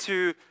say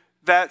to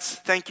vets,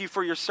 thank you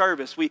for your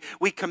service.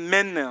 We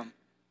commend them.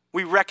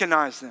 We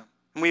recognize them.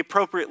 And we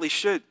appropriately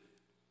should.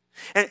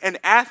 And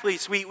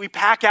athletes, we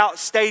pack out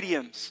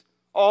stadiums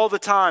all the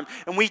time.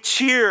 And we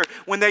cheer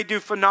when they do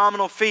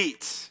phenomenal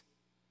feats.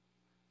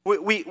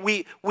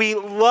 We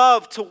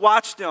love to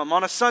watch them.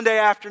 On a Sunday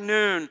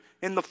afternoon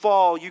in the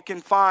fall, you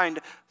can find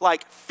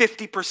like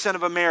 50%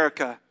 of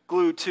America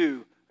glued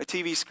to a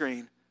TV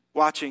screen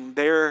watching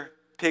their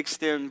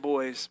pigskin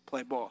boys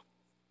play ball.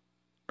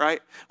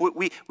 Right?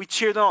 We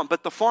cheer them on.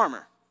 But the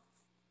farmer,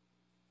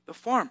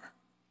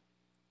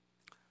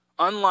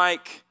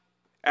 unlike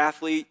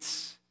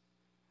athletes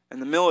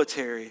and the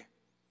military,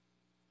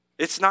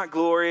 it's not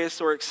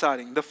glorious or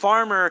exciting. The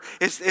farmer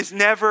is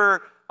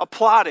never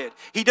applauded.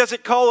 He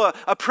doesn't call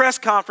a press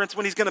conference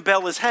when he's going to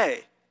bale his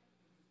hay.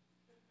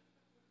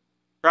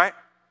 Right?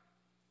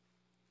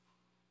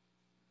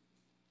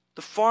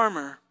 The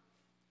farmer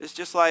is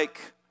just like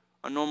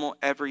a normal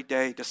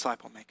everyday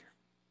disciple maker.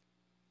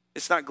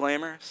 It's not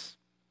glamorous.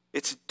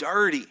 It's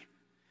dirty.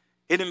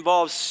 It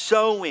involves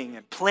sowing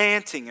and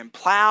planting and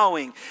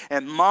plowing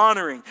and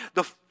monitoring.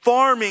 The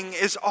farming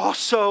is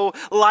also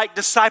like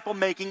disciple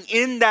making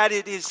in that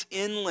it is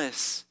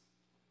endless.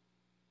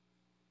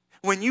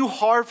 When you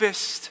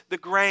harvest the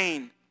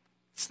grain,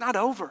 it's not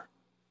over.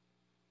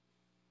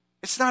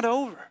 It's not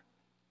over.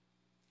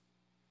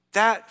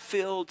 That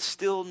field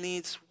still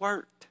needs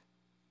work.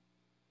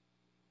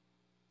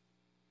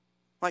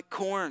 Like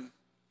corn,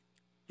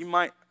 you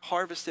might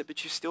harvest it,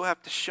 but you still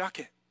have to shuck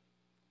it.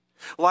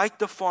 Like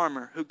the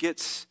farmer who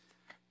gets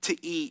to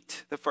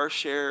eat the first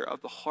share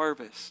of the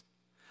harvest,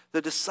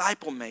 the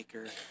disciple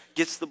maker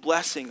gets the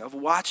blessing of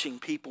watching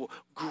people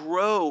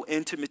grow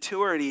into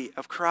maturity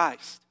of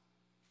Christ.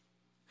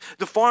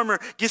 The farmer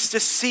gets to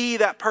see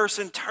that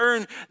person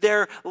turn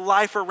their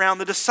life around.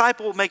 The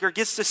disciple maker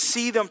gets to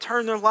see them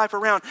turn their life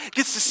around,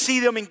 gets to see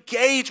them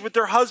engage with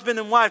their husband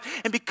and wife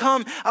and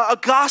become a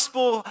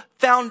gospel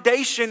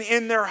foundation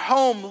in their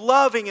home,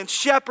 loving and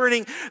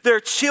shepherding their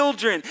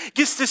children,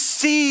 gets to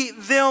see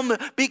them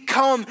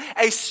become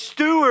a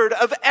steward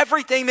of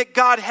everything that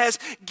God has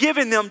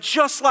given them,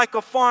 just like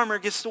a farmer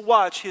gets to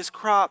watch his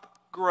crop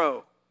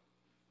grow.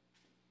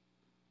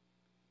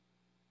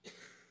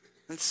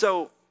 And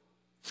so,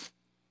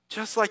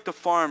 just like the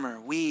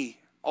farmer,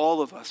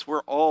 all of us,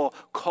 we're all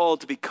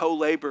called to be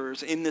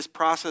co-laborers in this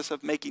process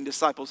of making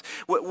disciples.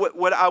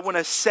 What I want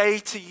to say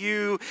to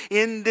you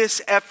in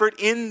this effort,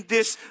 in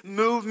this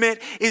movement,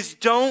 is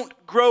don't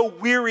grow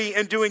weary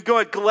in doing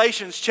good.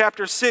 Galatians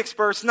chapter 6,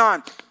 verse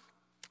 9.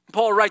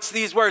 Paul writes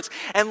these words,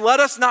 and let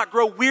us not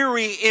grow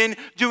weary in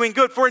doing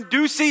good, for in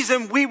due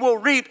season we will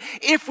reap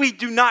if we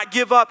do not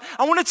give up.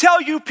 I want to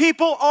tell you,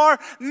 people are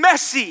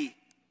messy.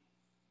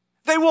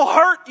 They will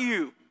hurt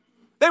you.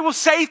 They will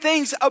say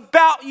things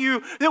about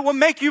you that will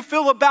make you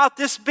feel about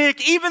this big.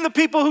 Even the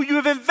people who you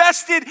have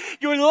invested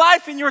your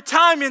life and your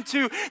time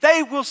into,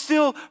 they will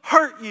still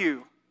hurt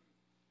you.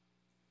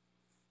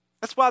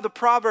 That's why the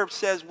proverb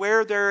says,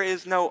 where there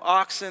is no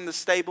oxen, the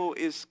stable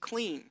is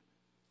clean.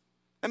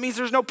 That means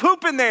there's no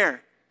poop in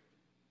there.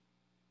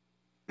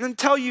 And then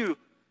tell you,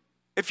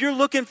 if you're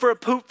looking for a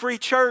poop-free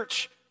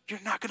church, you're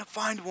not going to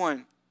find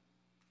one.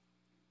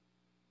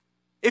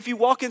 If you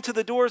walk into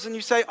the doors and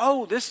you say,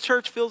 oh, this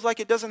church feels like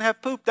it doesn't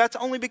have poop, that's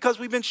only because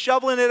we've been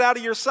shoveling it out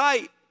of your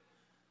sight.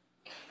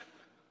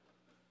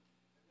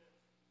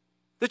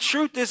 The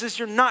truth is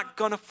you're not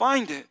going to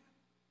find it.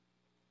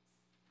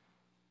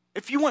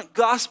 If you want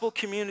gospel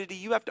community,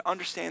 you have to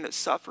understand that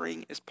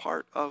suffering is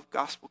part of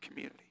gospel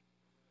community.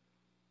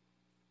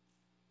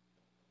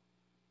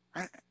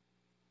 I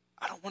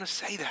don't want to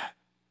say that.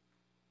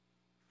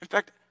 In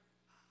fact,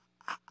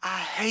 I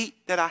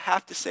hate that I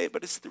have to say it,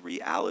 but it's the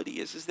reality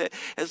is that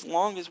as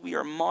long as we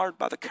are marred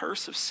by the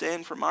curse of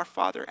sin from our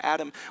father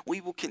Adam, we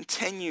will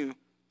continue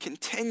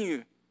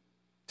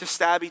to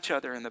stab each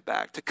other in the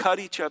back, to cut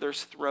each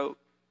other's throat,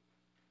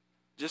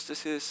 just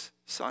as his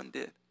son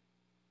did.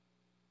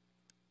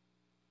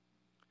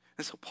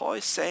 And so Paul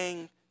is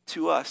saying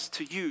to us,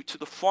 to you, to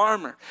the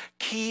farmer,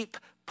 keep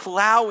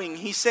plowing.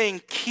 He's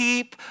saying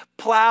keep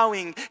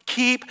plowing,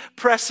 keep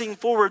pressing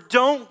forward.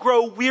 Don't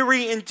grow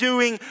weary in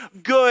doing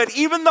good.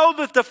 Even though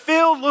that the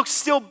field looks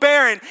still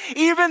barren,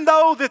 even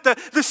though that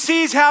the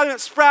seeds haven't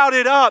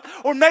sprouted up,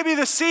 or maybe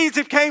the seeds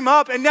have came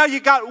up and now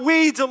you got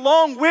weeds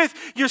along with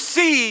your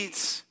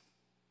seeds.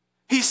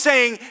 He's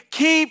saying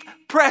keep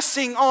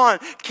pressing on,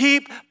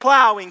 keep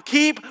plowing,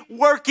 keep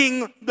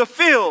working the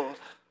field.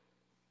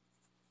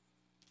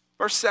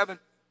 Verse 7,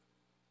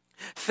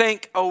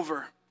 think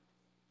over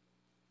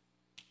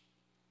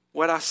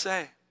what I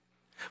say,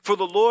 for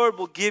the Lord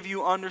will give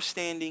you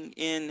understanding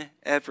in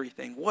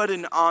everything. What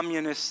an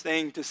ominous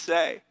thing to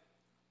say.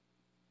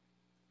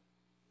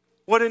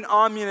 What an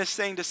ominous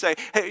thing to say.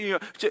 Hey,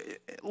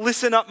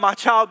 listen up, my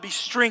child. Be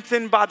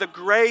strengthened by the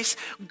grace.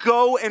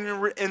 Go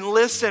and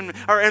listen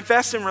or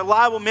invest in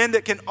reliable men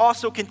that can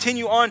also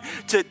continue on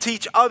to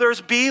teach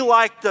others. Be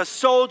like the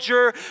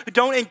soldier.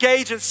 Don't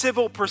engage in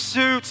civil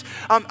pursuits.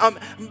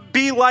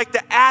 Be like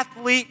the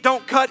athlete.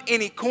 Don't cut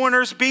any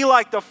corners. Be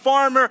like the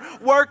farmer.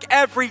 Work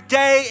every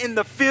day in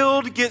the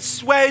field. Get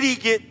sweaty.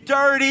 Get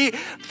dirty.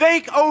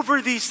 Think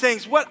over these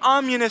things. What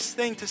ominous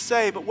thing to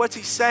say, but what's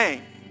he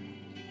saying?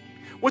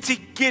 What's he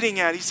getting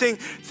at? He's saying,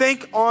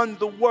 think on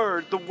the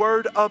word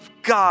of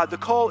God. The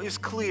call is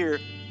clear.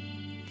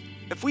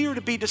 If we are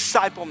to be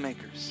disciple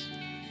makers,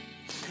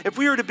 if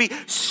we are to be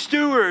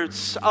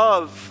stewards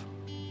of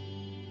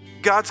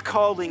God's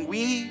calling,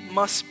 we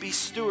must be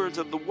stewards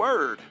of the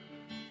word.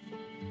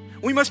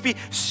 We must be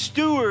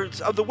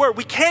stewards of the word.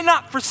 We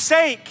cannot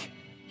forsake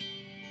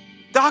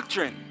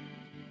doctrine.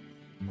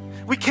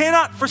 We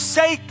cannot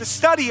forsake the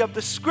study of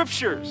the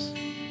scriptures,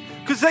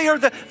 because they are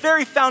the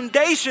very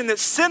foundation that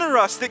center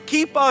us, that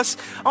keep us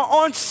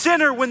on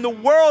center when the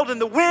world and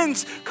the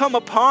winds come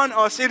upon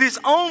us. It is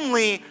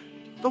only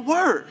the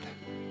word.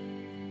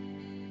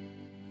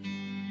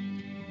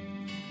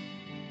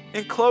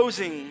 In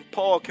closing,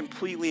 Paul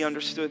completely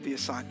understood the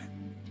assignment.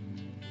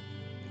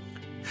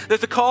 That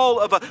the call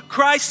of a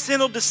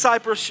Christ-centered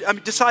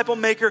disciple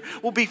maker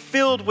will be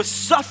filled with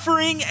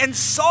suffering and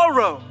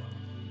sorrow.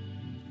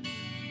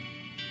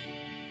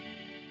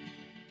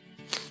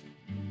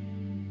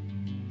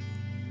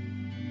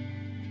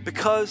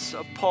 Because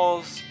of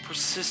Paul's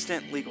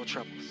persistent legal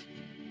troubles,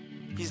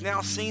 he's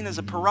now seen as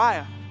a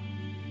pariah.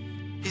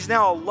 He's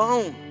now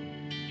alone.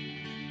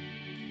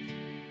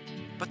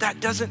 But that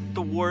doesn't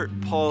thwart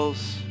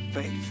Paul's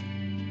faith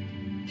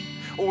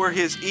or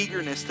his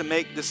eagerness to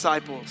make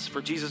disciples for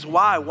Jesus.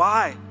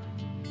 Why?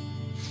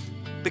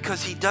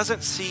 Because he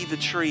doesn't see the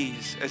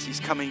trees as he's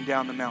coming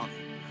down the mountain.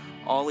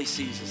 All he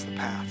sees is the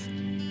path.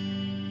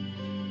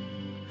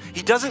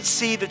 He doesn't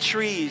see the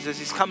trees as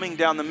he's coming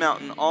down the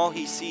mountain. All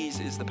he sees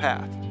is the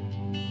path.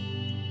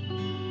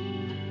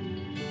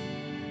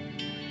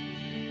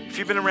 If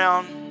you've been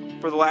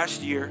around for the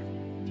last year,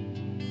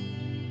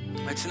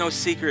 it's no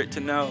secret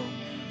to know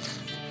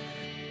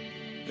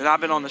that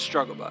I've been on the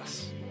struggle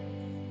bus.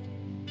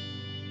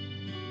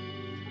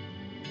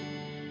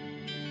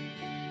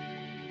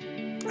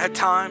 At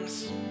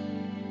times,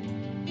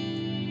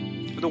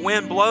 the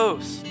wind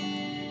blows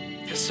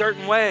a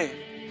certain way,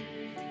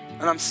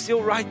 and I'm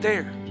still right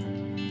there.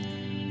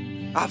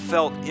 I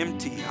felt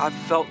empty. I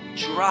felt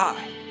dry.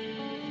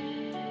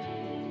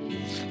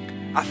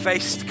 I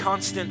faced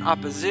constant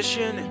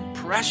opposition and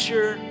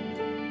pressure.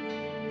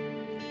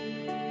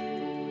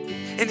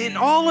 And in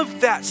all of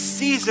that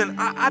season,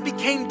 I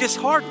became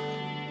disheartened.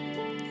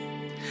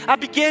 I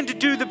began to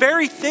do the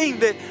very thing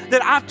that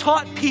I've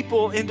taught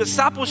people in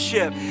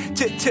discipleship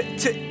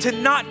to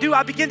not do.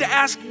 I began to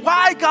ask,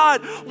 why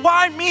God?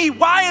 Why me?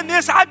 Why in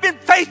this? I've been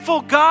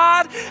faithful,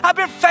 God. I've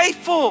been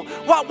faithful.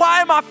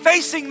 Why am I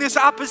facing this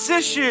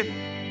opposition?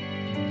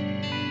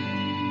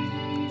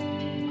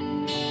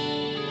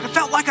 I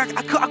felt like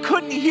I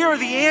couldn't hear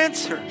the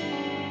answer.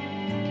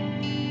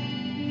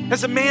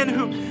 As a man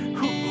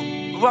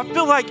who I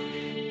feel like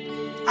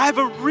I have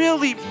a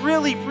really,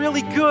 really,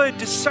 really good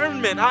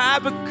discernment. I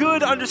have a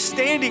good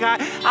understanding.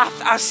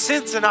 I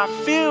sense and I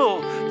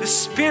feel the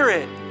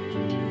Spirit.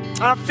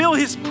 And I feel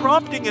His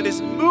prompting and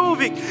His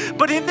moving.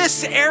 But in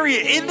this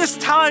area, in this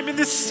time, in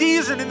this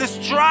season, in this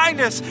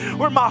dryness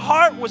where my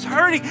heart was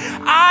hurting,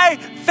 I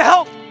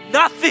felt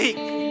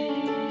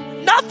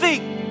nothing.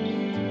 Nothing.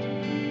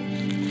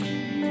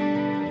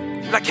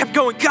 And I kept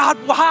going, God,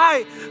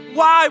 why?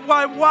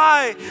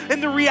 Why?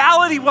 And the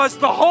reality was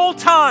the whole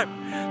time,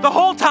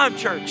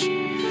 church,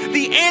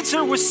 the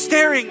answer was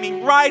staring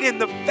me right in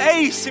the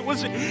face. It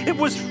was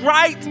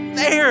right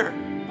there.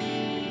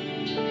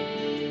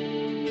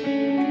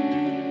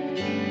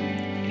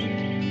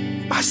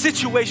 My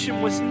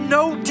situation was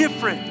no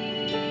different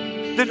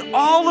than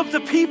all of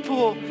the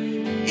people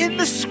in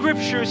the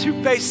scriptures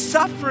who faced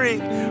suffering,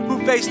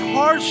 who faced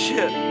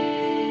hardship.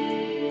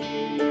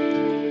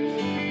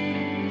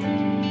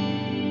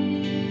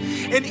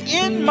 And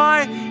in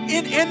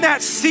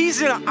that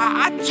season,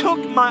 I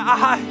took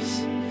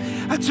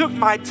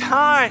my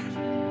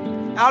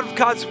time out of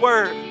God's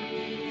Word.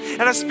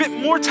 And I spent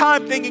more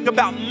time thinking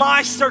about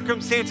my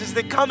circumstances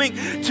than coming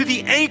to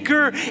the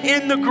anchor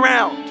in the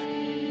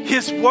ground,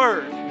 His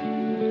Word.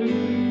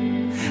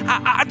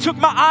 I took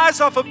my eyes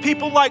off of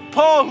people like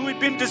Paul who had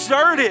been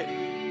deserted.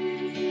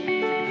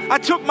 I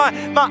took my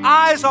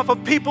eyes off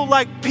of people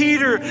like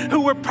Peter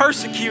who were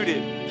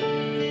persecuted.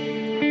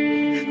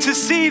 To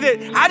see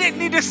that I didn't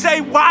need to say,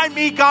 why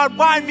me, God,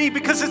 why me?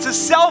 Because it's a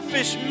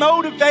selfish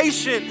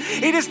motivation.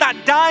 It is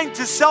not dying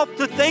to self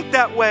to think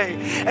that way.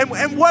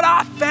 And what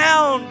I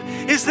found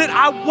is that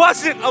I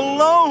wasn't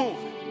alone.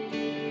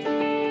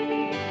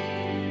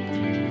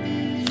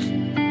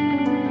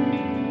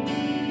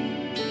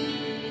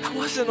 I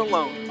wasn't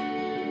alone.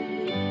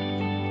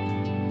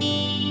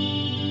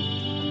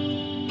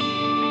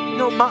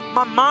 No,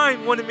 my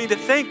mind wanted me to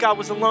think I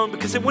was alone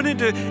because it wanted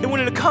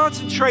to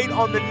concentrate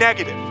on the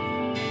negative.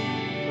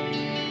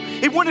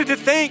 It wanted to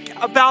think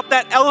about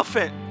that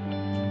elephant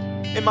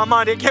in my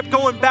mind. It kept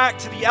going back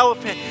to the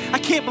elephant. I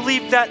can't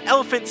believe that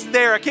elephant's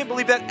there. I can't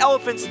believe that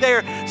elephant's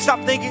there.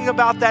 Stop thinking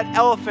about that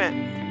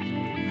elephant.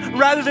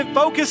 Rather than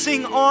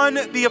focusing on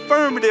the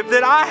affirmative,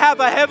 that I have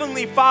a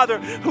heavenly Father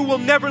who will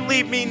never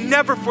leave me,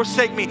 never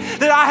forsake me.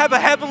 That I have a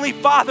heavenly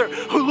Father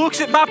who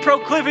looks at my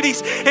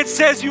proclivities and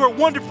says, you are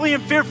wonderfully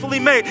and fearfully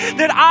made.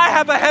 That I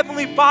have a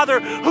heavenly Father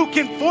who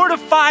can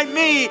fortify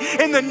me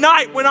in the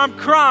night when I'm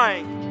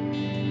crying.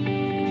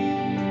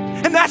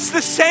 And that's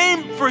the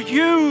same for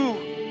you.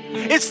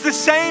 It's the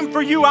same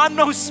for you. I'm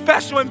no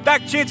special. In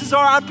fact, chances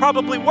are I'm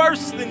probably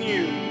worse than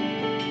you.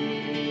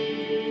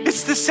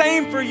 It's the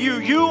same for you.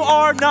 You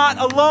are not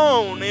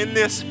alone in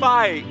this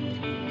fight.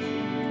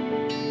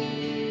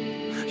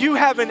 You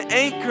have an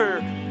anchor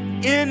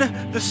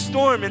in the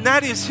storm, and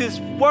that is His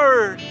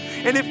Word.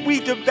 And if we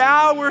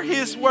devour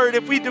His Word,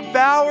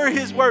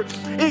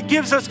 it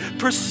gives us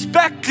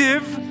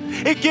perspective.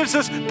 It gives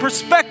us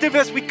perspective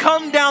as we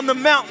come down the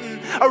mountain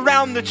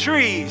around the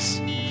trees.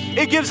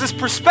 It gives us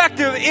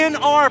perspective in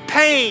our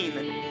pain.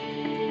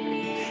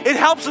 It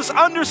helps us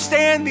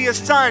understand the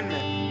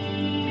assignment.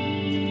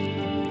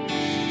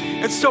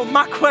 And so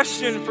my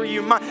question for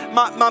you,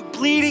 my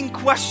bleeding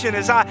question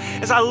as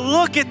I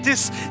look at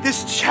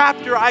this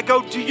chapter, I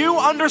go, do you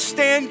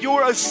understand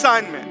your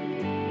assignment?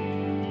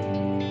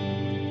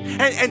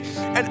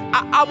 And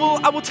I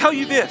will tell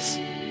you this.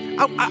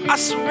 I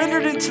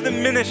surrendered into the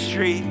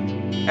ministry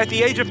at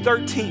the age of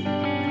 13.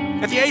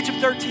 At the age of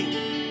 13.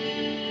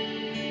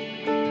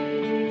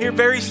 Here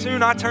very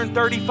soon, I turned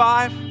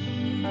 35.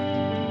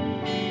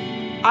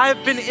 I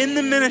have been in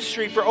the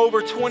ministry for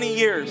over 20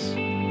 years.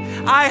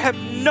 I have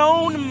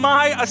known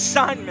my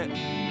assignment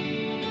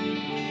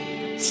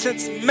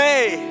since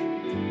May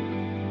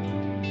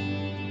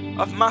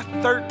of my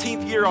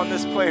 13th year on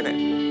this planet.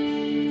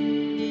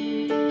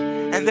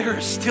 And there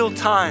are still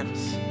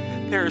times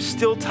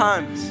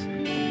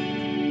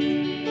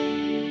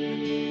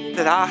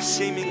that I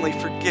seemingly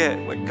forget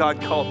what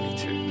God called me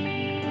to.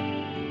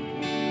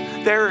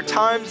 There are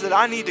times that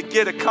I need to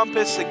get a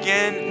compass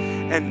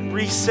again and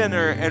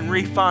recenter and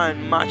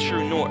refine my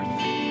true north.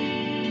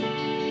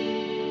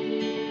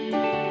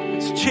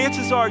 So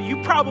chances are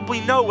you probably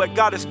know what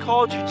God has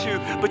called you to,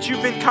 but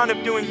you've been kind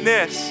of doing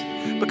this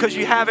because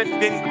you haven't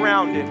been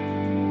grounded.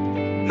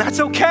 And that's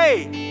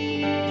okay.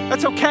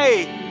 That's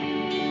okay.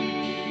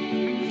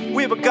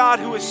 We have a God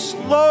who is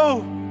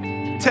slow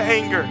to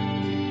anger.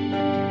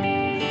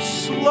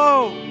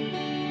 Slow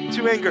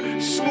to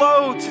anger.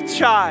 Slow to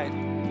chide.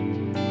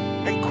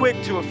 And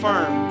quick to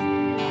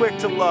affirm, quick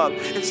to love.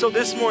 And so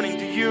this morning,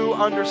 do you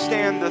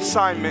understand the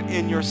assignment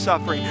in your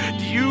suffering?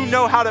 Do you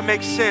know how to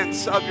make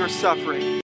sense of your suffering?